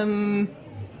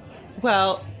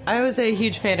 Well, I was a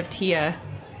huge fan of Tia,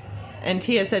 and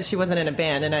Tia said she wasn't in a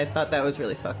band, and I thought that was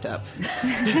really fucked up.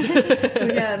 So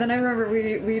yeah, then I remember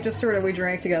we just we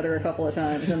drank together a couple of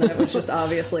times, and that was just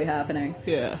obviously happening.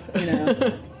 Yeah. You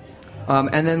know.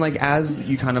 And then, like, as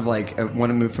you kind of, like,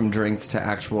 want to move from drinks to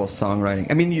actual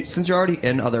songwriting, I mean, since you're already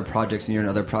in other projects and you're in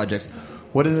other projects,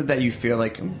 what is it that you feel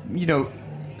like, you know,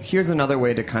 here's another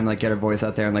way to kind of, like, get a voice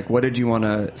out there, and, like, what did you want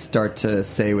to start to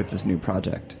say with this new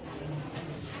project?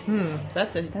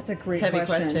 That's a great heavy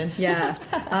question. Yeah.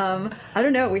 I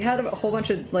don't know. We had a whole bunch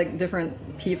of like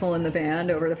different people in the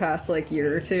band over the past like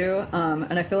year or two,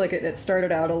 and I feel like it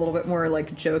started out a little bit more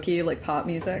like jokey, like pop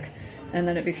music, and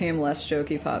then it became less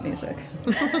jokey pop music.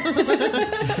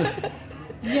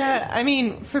 Yeah, I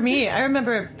mean, for me, I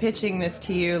remember pitching this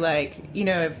to you, like, you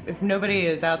know, if nobody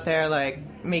is out there,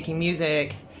 like, making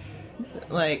music,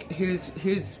 like, who's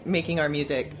making our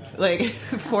music, like,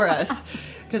 for us?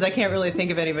 Because I can't really think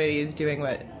of anybody who's doing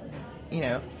what, you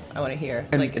know, I want to hear.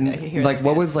 And, like, and I hear like this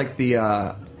what band. was, like, the,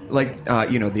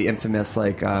 you know, the infamous,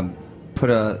 like, put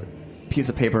a piece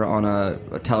of paper on a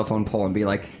telephone pole and be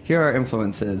like, here are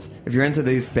influences. If you're into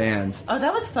these bands. Oh,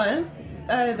 that was fun.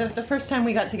 The first time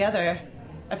we got together,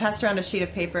 I passed around a sheet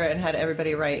of paper and had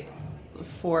everybody write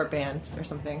 4 bands or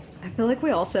something. I feel like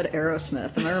we all said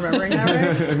Aerosmith. Am I remembering that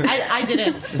right? I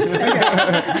didn't.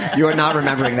 You are not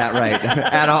remembering that right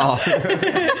at all.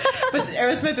 But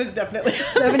Aerosmith was definitely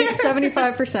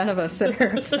 75% of us said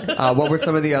Aerosmith. What were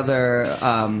some of the other?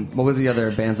 What was the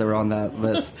other bands that were on that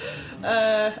list?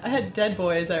 I had Dead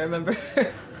Boys, I remember.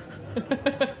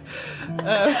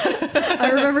 I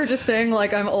remember just saying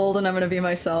like I'm old and I'm going to be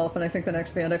myself, and I think the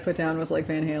next band I put down was like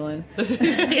Van Halen.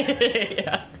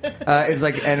 Yeah. It's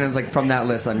like from that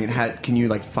list. I mean, can you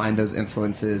like find those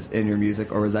influences in your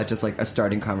music, or was that just like a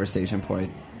starting conversation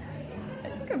point? I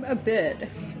think a bit.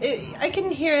 I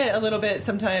can hear it a little bit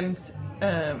sometimes,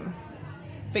 but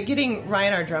getting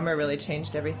Ryan, our drummer, really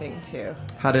changed everything too.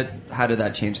 How did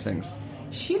that change things?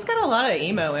 She's got a lot of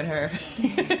emo in her.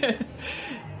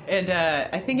 And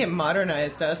I think it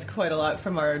modernized us quite a lot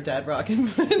from our dad rock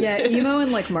influences. Yeah, emo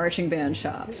in like marching band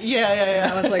shops. Yeah.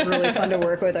 That was like really fun to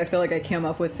work with. I feel like I came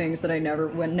up with things that I never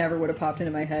would have popped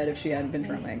into my head if she hadn't been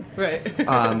drumming. Right.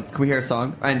 Can we hear a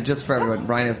song? And just for everyone,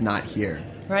 Ryan is not here.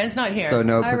 Ryan's not here. So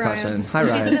no Hi, percussion. Ryan. Hi,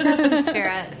 Ryan. She's in the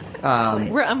spirit.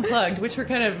 We're unplugged, which we're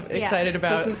kind of excited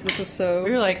about. This is so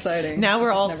we were like, exciting. Now we're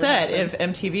This all has set never if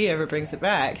MTV ever brings it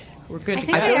back. We're good I to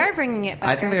think go. they are bringing it back.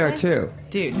 I think they are too.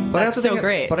 Dude, But I that's also so think,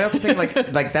 great. But I also think like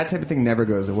that type of thing never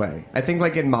goes away. I think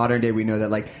like in modern day we know that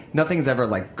like nothing's ever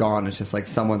like gone. It's just like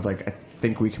someone's like, I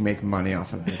think we can make money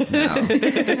off of this now,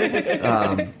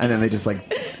 and then they just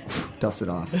like dust it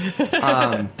off.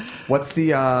 What's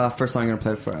the first song you're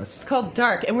gonna play for us? It's called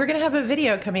Dark, and we're going to have a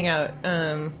video coming out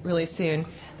really soon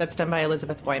that's done by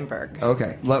Elizabeth Weinberg.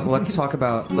 Okay, let's talk.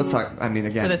 I mean,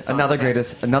 again, For this song, another okay. great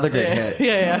hit.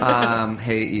 Yeah.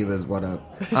 Hey, Eliz, what up?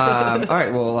 All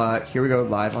right, well, here we go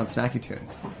live on Snacky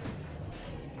Tunes.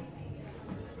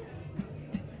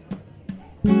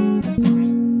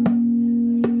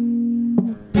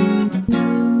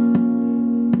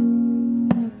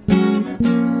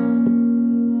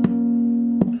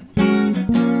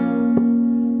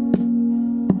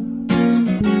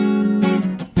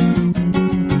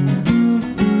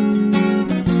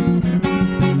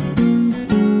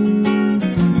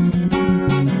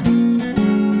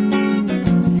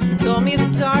 Told me the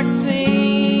dark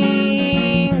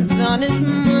things on his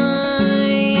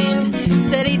mind.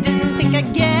 Said he didn't think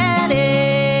I'd get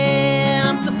it.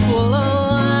 I'm so full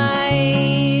of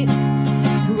light.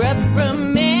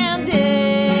 Reprimanded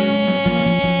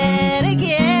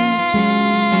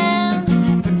again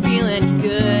for feeling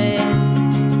good.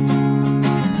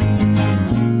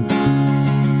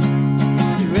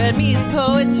 He read me his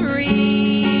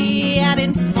poetry. I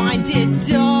didn't find it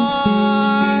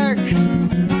dark.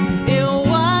 It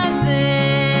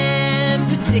wasn't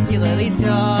particularly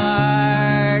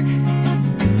dark.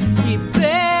 He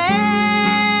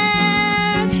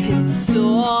bared his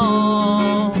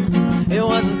soul. It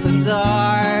wasn't so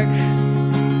dark.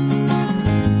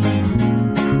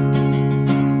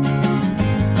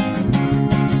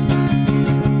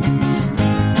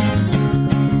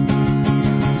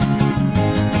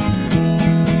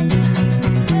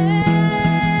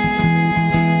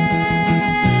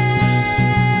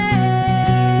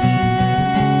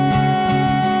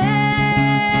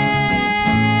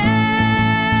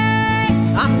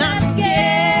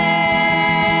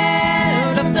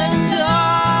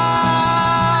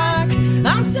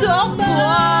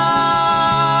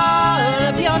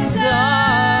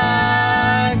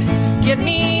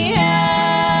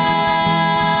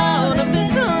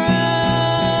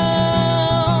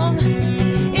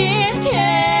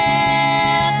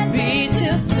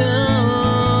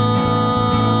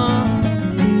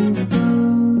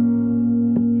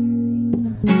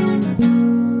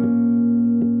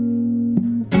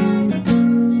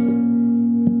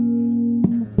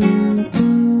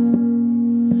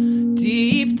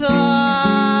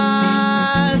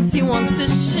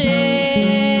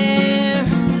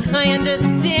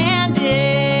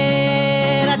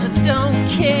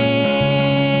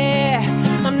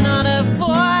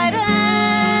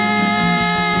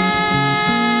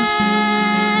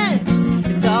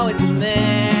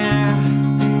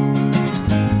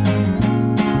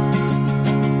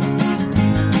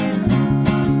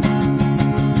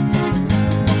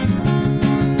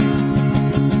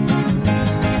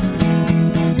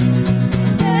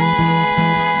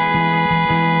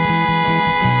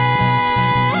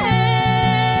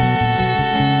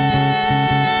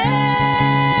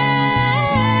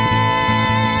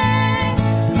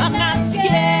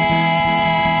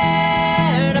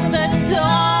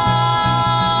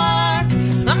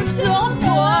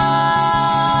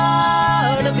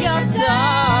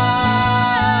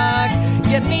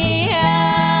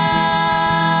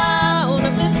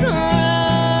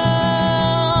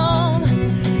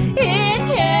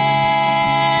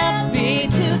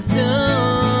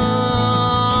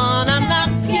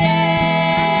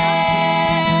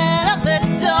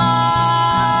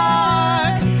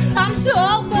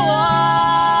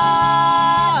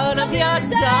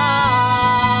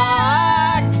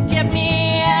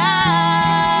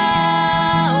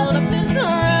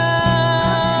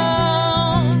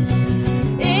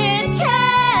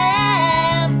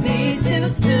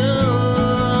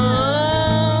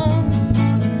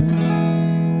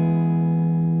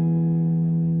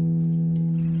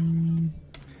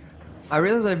 I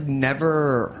realize I've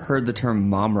never heard the term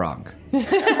mom rock.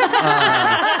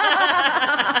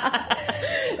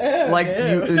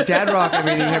 Dad rock, I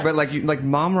mean, but like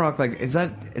mom rock, like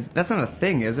that's not a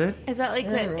thing, is it? Is that like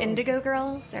the Indigo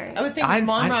Girls? Or I would think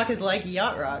mom rock is like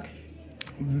yacht rock.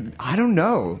 I don't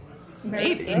know.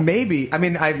 Maybe. I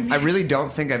mean, I really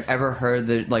don't think I've ever heard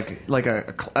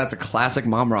that's a classic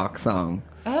mom rock song.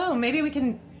 Oh, maybe we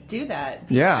can do that.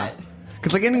 Yeah.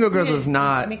 Because like Indigo Girls is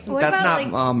not. That's not like,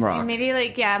 mom rock. Maybe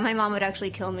like my mom would actually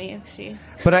kill me if she.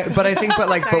 But I think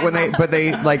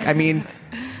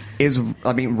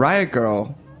Riot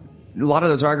Girl. A lot of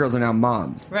those Riot Girls are now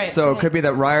moms. Right. So it could be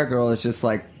that Riot Girl is just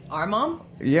like our mom.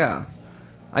 Yeah.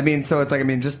 I mean, so it's like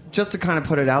just to kind of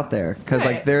put it out there because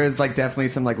like there is like definitely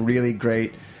some like really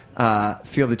great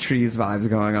feel the trees vibes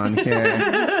going on here.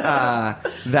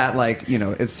 That like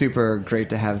it's super great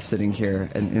to have sitting here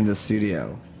in the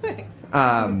studio. Thanks.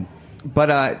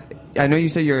 But I know you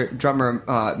say your drummer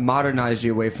modernized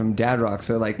you away from dad rock.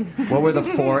 So like, what were the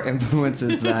 4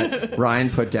 influences that Ryan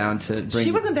put down to bring?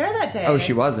 She wasn't there that day. Oh,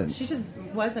 she wasn't. She just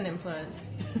was an influence.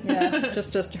 Yeah,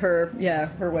 just her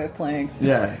way of playing.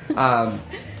 Yeah.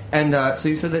 And so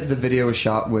you said that the video was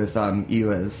shot with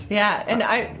Eliz. Yeah,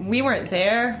 and we weren't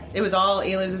there. It was all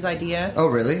Eliz's idea. Oh,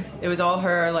 really? It was all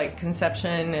her like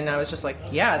conception, and I was just like,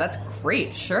 yeah, that's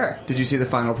great, sure. Did you see the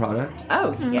final product?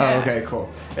 Oh, yeah. Oh, okay, cool.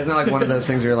 It's not like one of those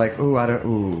things where you're like,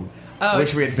 Oh,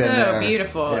 wish we had been there. It's so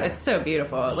beautiful. Yeah. It's so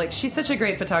beautiful. Like, she's such a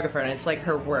great photographer, and it's like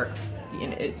her work.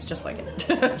 It's just like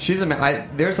it. She's amazing.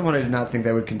 There's someone I did not think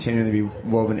that would continually be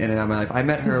woven in and out of my life. I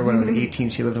met her when I was 18.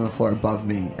 She lived on the floor above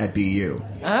me at BU.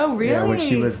 Oh, really? Yeah, when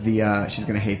she was the, she's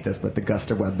going to hate this, but the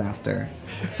Guster webmaster.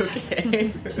 Okay.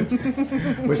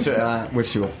 which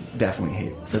she will definitely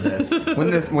hate for this.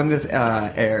 When this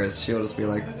airs, she'll just be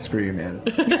like, screw you, man.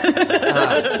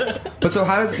 But so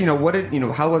how does,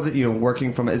 how was it,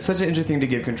 working from it? It's such an interesting thing to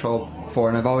give control for,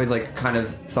 and I've always like kind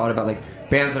of thought about like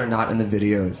bands that are not in the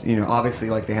videos, obviously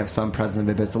like they have some presence in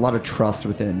it, but it's a lot of trust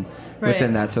within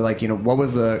that. So like, what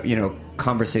was the,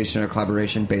 conversation or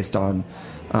collaboration based on,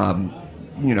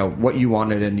 what you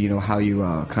wanted and, how you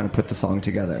kind of put the song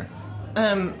together?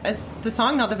 As the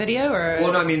song, not the video, or?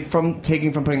 Well, no, I mean, from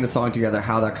putting the song together,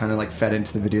 how that kind of like fed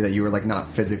into the video that you were like not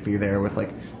physically there with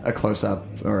like a close up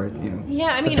or,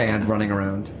 the band running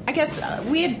around. I guess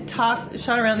we had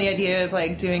shot around the idea of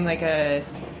like doing like a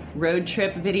road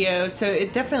trip video, so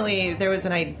it definitely, there was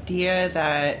an idea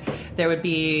that there would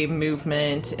be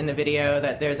movement in the video,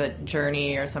 that there's a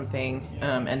journey or something,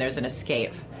 and there's an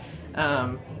escape,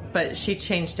 but she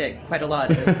changed it quite a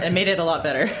lot and made it a lot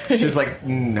better. She's like,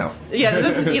 no. Yeah,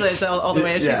 that's Eliz all the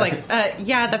way. She's Yeah. like,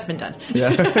 yeah, that's been done.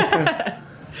 Yeah.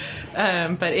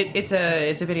 But it's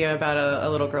a video about a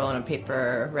little girl on a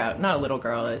paper route. Not a little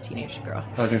girl, a teenage girl.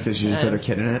 I was gonna say she just put her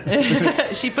kid in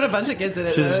it. She put a bunch of kids in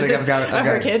it. She's just like, I've got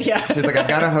her kid. Yeah. She's like, I've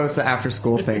got to host an after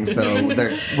school thing, so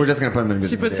we're just gonna put him in a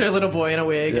music She puts video. her little boy in a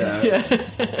wig.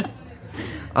 Yeah.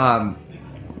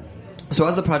 So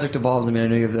as the project evolves, I mean, I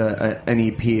know you have an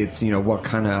EP. It's what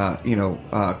kind of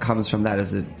comes from that.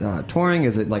 Is it touring?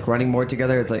 Is it like writing more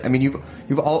together? It's like, I mean, you've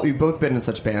both been in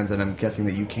such bands, and I'm guessing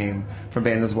that you came from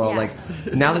bands as well. Yeah. Like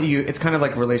now that it's kind of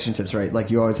like relationships, right? Like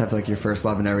you always have like your first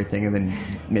love and everything, and then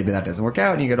maybe that doesn't work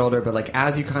out, and you get older. But like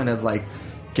as you kind of like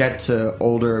get to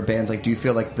older bands, like do you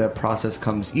feel like the process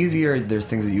comes easier? There's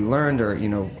things that you learned, or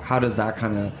how does that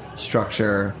kind of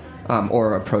structure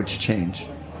or approach change?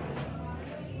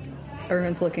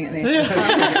 Everyone's looking at me.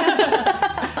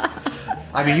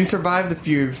 I mean, you survived the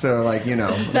Fugue, so like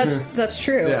That's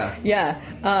true. Yeah.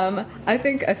 I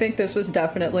think this was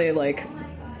definitely like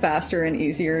faster and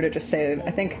easier to just say. I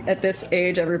think at this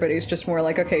age, everybody's just more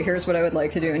like, okay, here's what I would like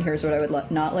to do, and here's what I would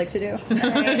not like to do.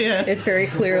 Yeah. It's very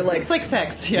clear. Like it's like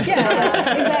sex. Yeah.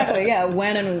 Yeah, exactly. Yeah,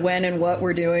 when and what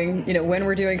we're doing. When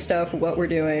we're doing stuff, what we're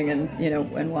doing, and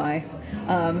and why.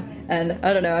 And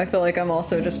I don't know. I feel like I'm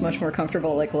also just much more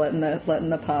comfortable like letting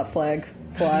the pop flag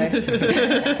fly,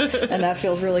 and that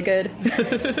feels really good.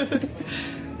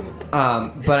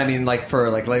 But I mean, like for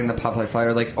like letting the pop flag fly,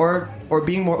 or like or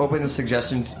being more open to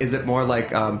suggestions. Is it more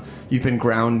like you've been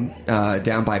ground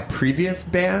down by previous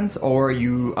bands, or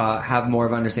you have more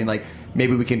of an understanding like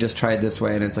maybe we can just try it this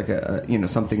way, and it's like a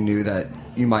something new that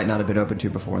you might not have been open to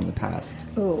before in the past.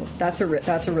 Oh, that's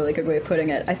a really good way of putting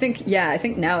it. I think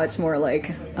now it's more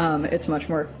like it's much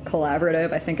more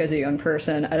collaborative. I think as a young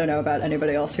person, I don't know about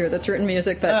anybody else here that's written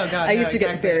music, but I used to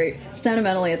get very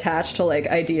sentimentally attached to like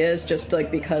ideas just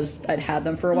like because I'd had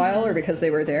them for a while or because they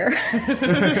were there.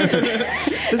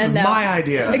 This is now, my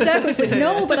idea. Exactly. It's like,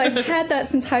 no, but I've had that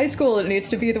since high school. It needs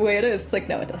to be the way it is. It's like,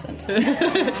 no, it doesn't.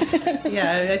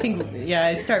 Yeah, I think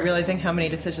I start realizing how many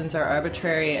decisions are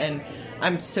arbitrary, and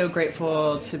I'm so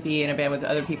grateful to be in a band with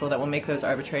other people that will make those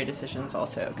arbitrary decisions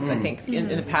also. Because I think in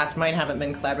the past mine haven't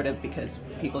been collaborative because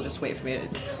people just wait for me to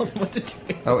tell them what to do.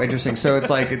 Oh, interesting. So it's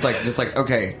just like,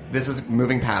 okay, this is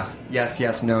moving past. Yes,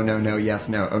 yes, no, no, no, yes,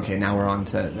 no. Okay, now we're on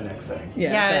to the next thing.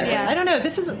 Yeah, I don't know.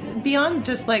 This is beyond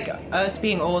just like us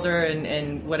being older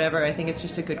and whatever. I think it's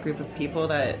just a good group of people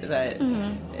that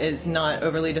is not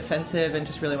overly defensive and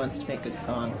just really wants to make good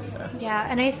songs. So. Yeah,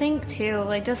 and I think too,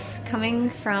 like just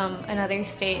coming from another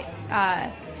state,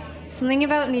 something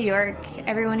about New York,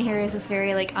 everyone here is just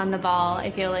very like on the ball,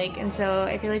 I feel like, and so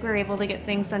I feel like we're able to get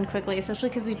things done quickly, especially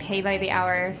because we pay by the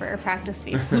hour for our practice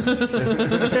fees. So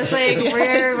it's like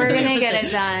we're gonna get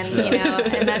it done, you know,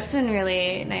 and that's been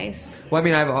really nice. Well, I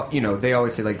mean, they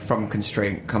always say like from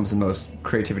constraint comes the most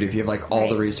creativity. If you have like all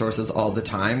the resources all the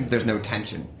time, there's no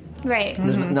tension. Right.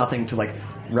 There's nothing to like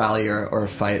rally or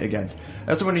fight against.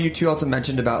 That's when you two also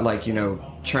mentioned about like,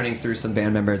 churning through some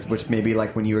band members, which maybe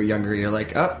like when you were younger, you're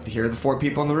like, oh, here are the 4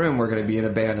 people in the room, we're going to be in a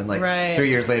band. And like 3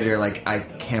 years later, you're like, I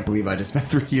can't believe I just spent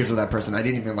 3 years with that person. I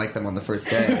didn't even like them on the first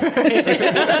day.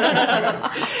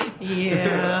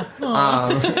 Yeah. Do you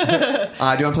want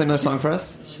to play another song for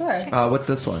us? Sure. What's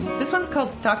this one? This one's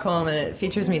called Stockholm, and it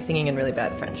features me singing in really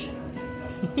bad French.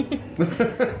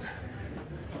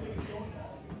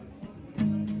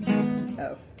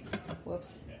 Oh.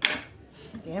 Whoops.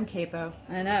 Damn capo.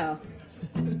 I know.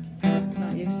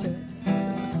 Not used to it.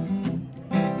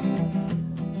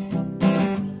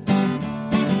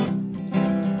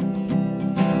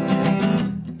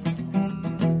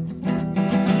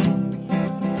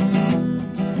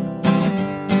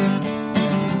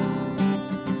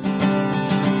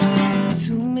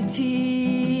 Tout me tire,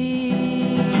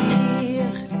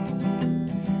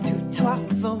 tout toi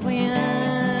vaut rien.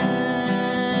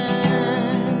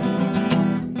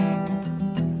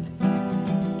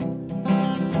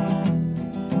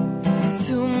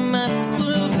 Tout m'a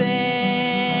trouvé,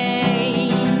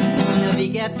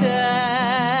 navigateur.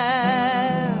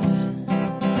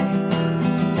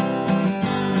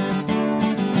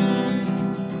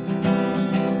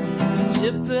 Je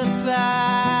peux pas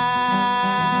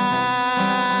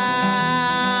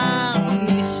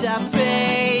m'échapper.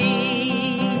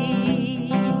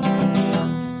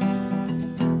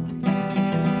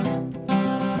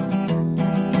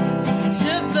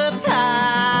 Je veux pas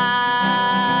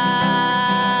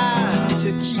te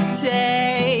quitter.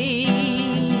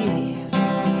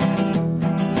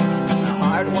 My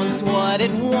heart wants what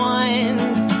it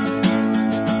wants,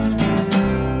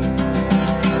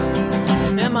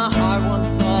 and my heart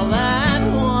wants all at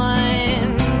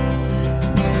once.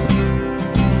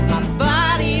 My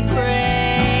body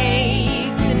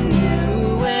breaks in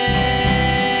new ways.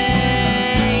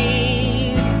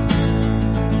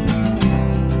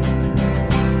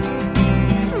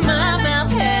 My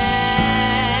mouth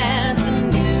has a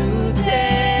new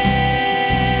taste.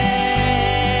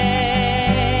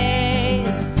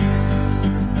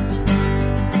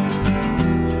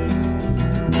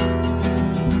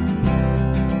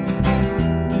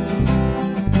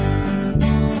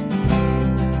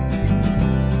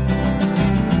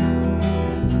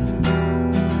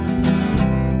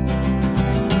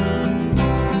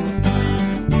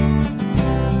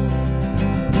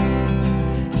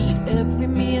 Eat every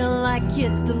meal like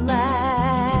it's the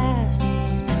last.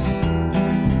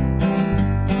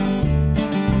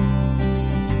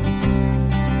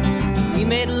 We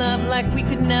made love like we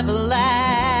could never last.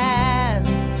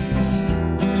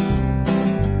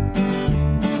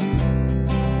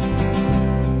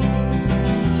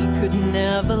 We could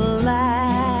never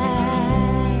last.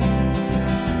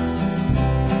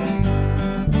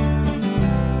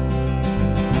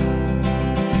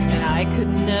 And I could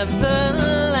never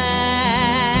last.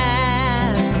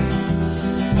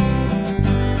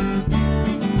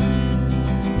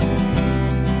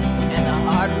 And the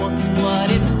heart wants what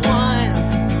it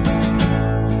wants,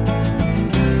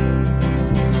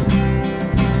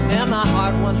 and my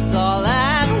heart wants all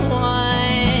at once.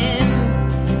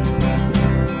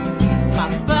 My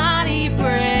body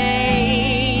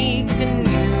breaks in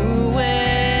new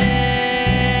ways.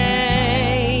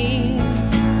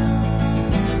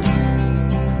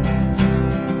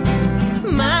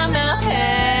 My mouth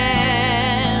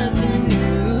has a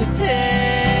new taste.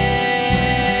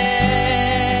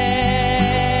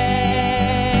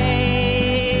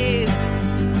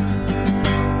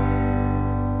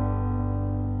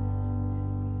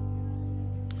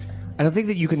 I don't think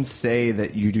that you can say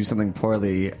that you do something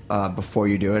poorly before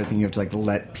you do it. I think you have to like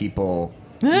let people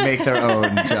make their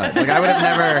own judge. Like I would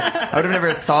have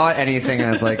never thought anything. And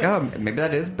I was like, oh, maybe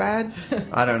that is bad.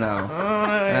 I don't know.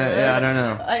 I don't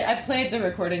know. I played the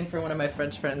recording for one of my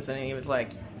French friends, and he was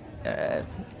like,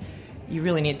 "You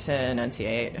really need to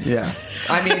enunciate." Yeah,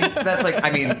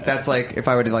 that's like if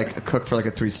I were to like cook for like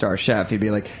a 3-star chef, he'd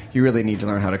be like, "You really need to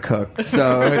learn how to cook."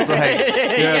 So it's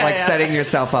like setting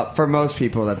yourself up. For most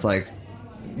people, that's like.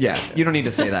 Yeah, you don't need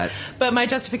to say that. But my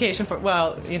justification for,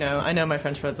 I know my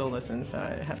French friends will listen, so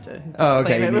I have to Oh,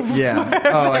 okay. disclaim it before. Yeah.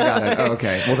 Oh, I got it. Oh,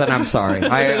 okay. Well, then I'm sorry.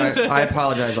 I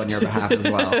apologize on your behalf as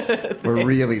well. We're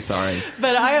really sorry.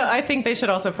 But I think they should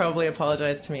also probably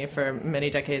apologize to me for many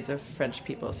decades of French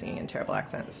people singing in terrible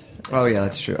accents. Oh, yeah,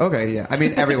 that's true. Okay, yeah. I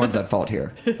mean, everyone's at fault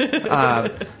here.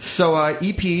 So,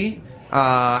 EP...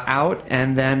 out,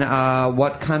 and then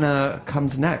what kind of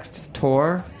comes next?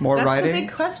 Tour? More That's writing? That's the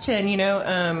big question,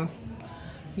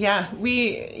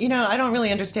 I don't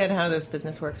really understand how this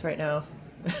business works right now.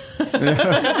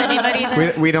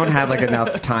 We don't have like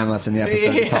enough time left in the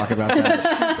episode to talk about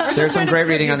that. There's some great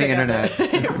reading on the internet.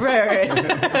 Right.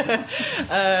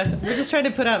 We're just trying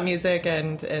to put out music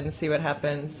and see what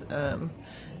happens.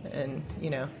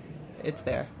 It's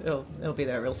there. It'll be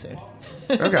there real soon.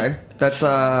 Okay, that's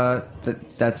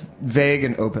vague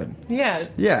and open. Yeah.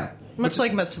 Yeah. Much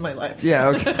of my life. Yeah.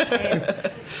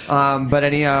 Okay. But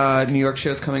any New York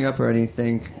shows coming up or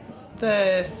anything?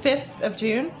 The 5th of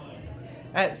June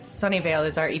at Sunnyvale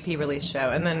is our EP release show,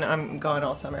 and then I'm gone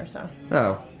all summer. So.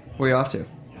 Oh, where are you off to?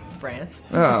 France.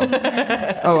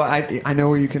 Oh. I know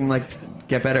where you can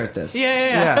get better at this.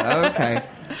 Yeah. Okay.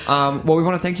 Well, we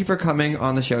want to thank you for coming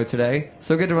on the show today.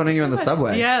 So good to run into you on the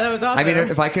subway. Yeah, that was awesome. I mean,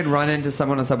 if I could run into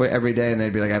someone on the subway every day and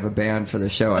they'd be like, I have a band for the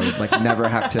show, I would never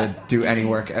have to do any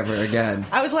work ever again.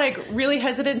 I was really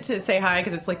hesitant to say hi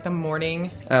because it's the morning.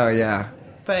 Oh, yeah.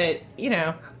 But,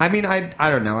 I mean,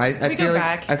 I don't know. I feel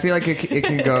like it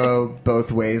can go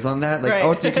both ways on that. Right.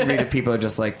 You can read if people are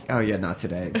just like, oh, yeah, not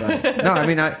today. But no, I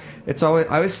mean, I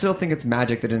always still think it's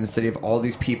magic that in a city of all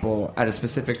these people at a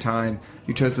specific time,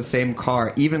 you chose the same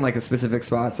car, even a specific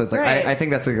spot. So it's right. I think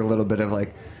that's a little bit of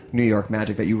New York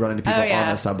magic that you run into people on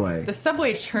the subway. The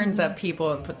subway churns up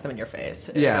people and puts them in your face.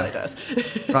 It really does.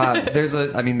 I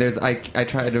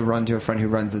try to run to a friend who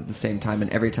runs at the same time,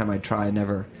 and every time I try, I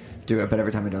never do it, but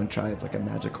every time I don't try, it's a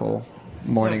magical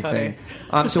morning thing.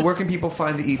 So where can people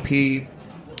find the EP,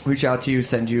 reach out to you,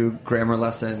 send you grammar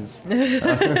lessons? We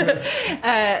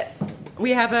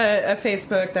have a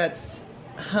Facebook that's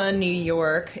Huh New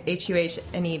York,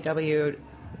 HUHNEWYORK,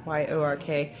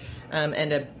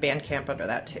 and a Bandcamp under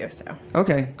that too. So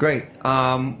okay, great.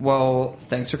 Well,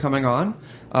 thanks for coming on.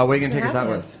 What are you going to take us out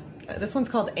with? This one's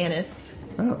called Anise.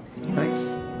 Oh,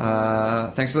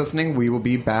 nice. Thanks for listening. We will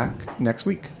be back next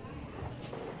week.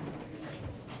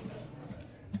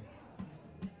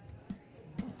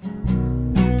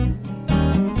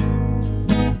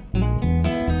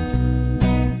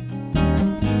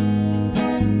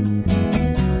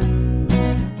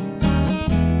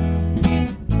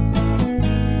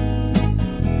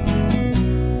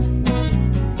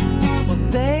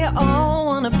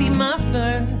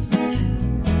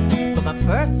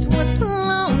 First was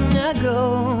long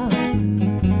ago.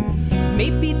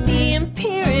 Maybe the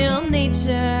imperial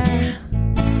nature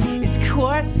is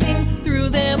coursing through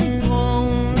them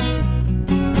bones.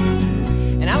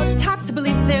 And I was taught to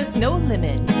believe there's no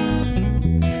limit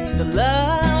to the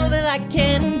love that I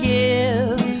can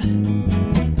give.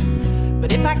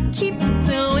 But if I keep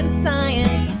pursuing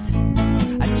science,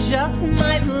 I just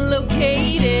might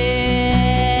locate it.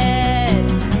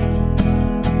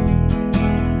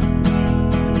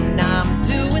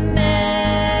 Doing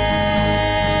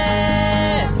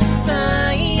this for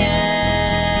science,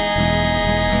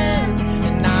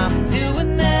 and I'm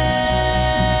doing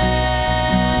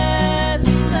this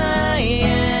for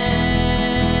science,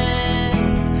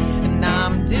 and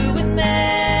I'm doing this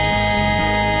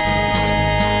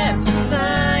for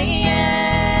science,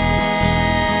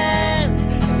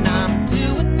 and I'm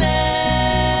doing this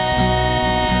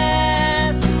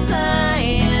for science.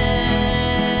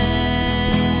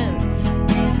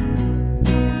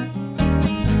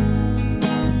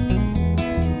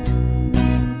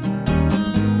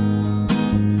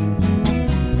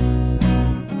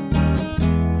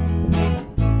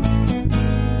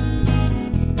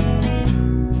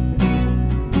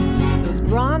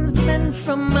 Bronzed men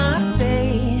from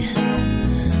Marseille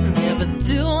never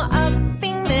do a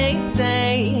thing they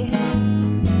say.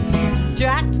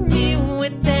 Distract me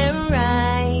with their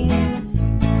eyes,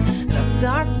 and I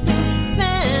start to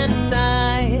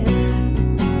fantasize.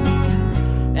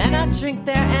 And I drink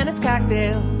their anise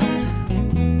cocktails,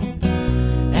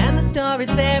 and the stories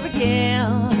they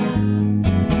regale.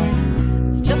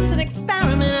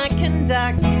 experiment I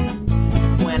conduct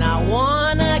when I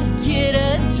wanna get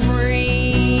a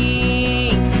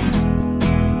drink.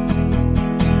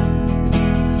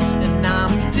 And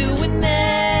I'm doing this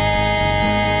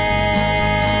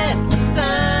for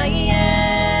science.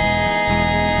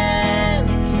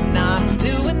 And I'm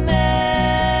doing this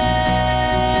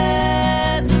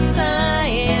for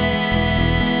science.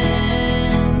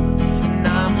 And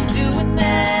I'm doing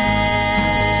this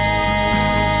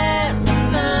for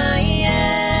science.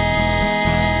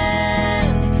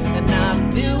 And I'm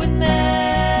doing this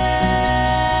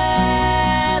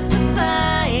for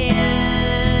science.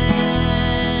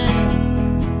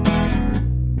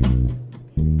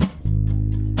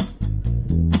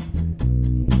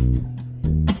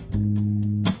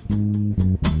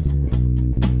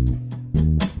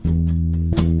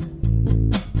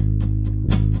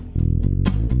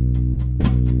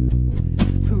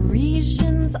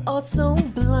 Parisians are so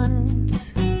blunt.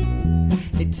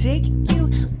 They take you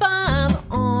by the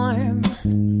arm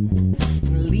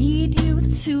and lead you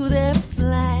to their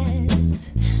flats,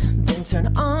 then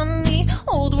turn on the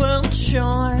old world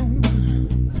charm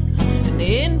and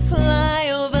in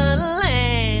flyover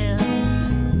land.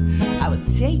 I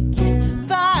was taken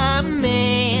by a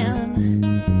man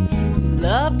who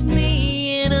loved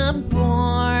me in a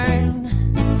barn.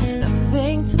 And I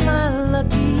thanked my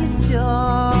lucky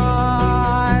stars.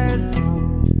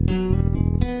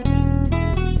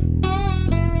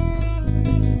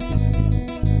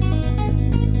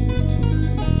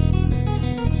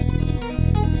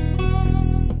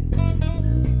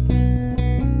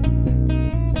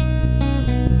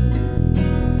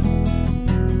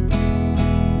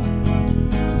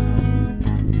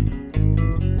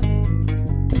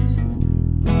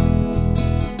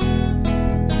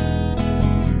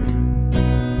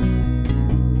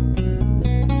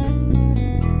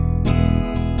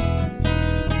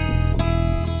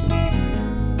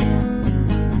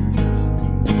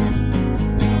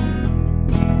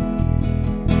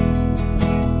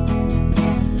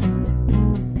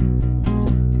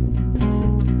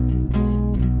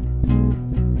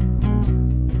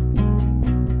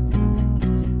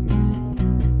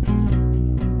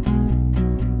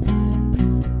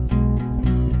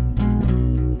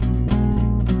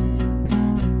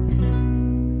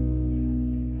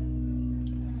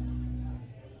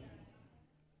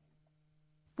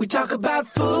 We talk about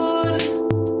food,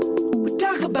 we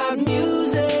talk about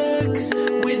music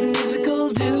with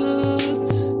musical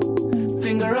dudes.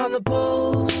 Finger on the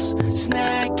pulse,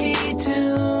 snacky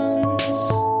tunes.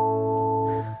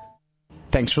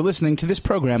 Thanks for listening to this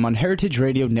program on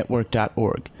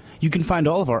heritageradionetwork.org. You can find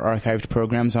all of our archived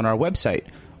programs on our website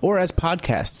or as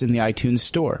podcasts in the iTunes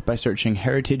Store by searching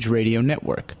Heritage Radio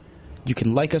Network. You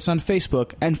can like us on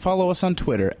Facebook and follow us on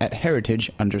Twitter at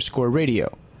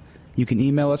heritage_radio. You can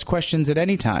email us questions at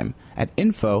any time at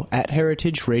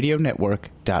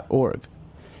info@heritageradionetwork.org.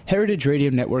 Heritage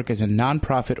Radio Network is a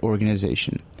non-profit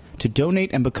organization. To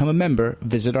donate and become a member,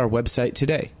 visit our website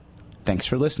today. Thanks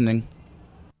for listening.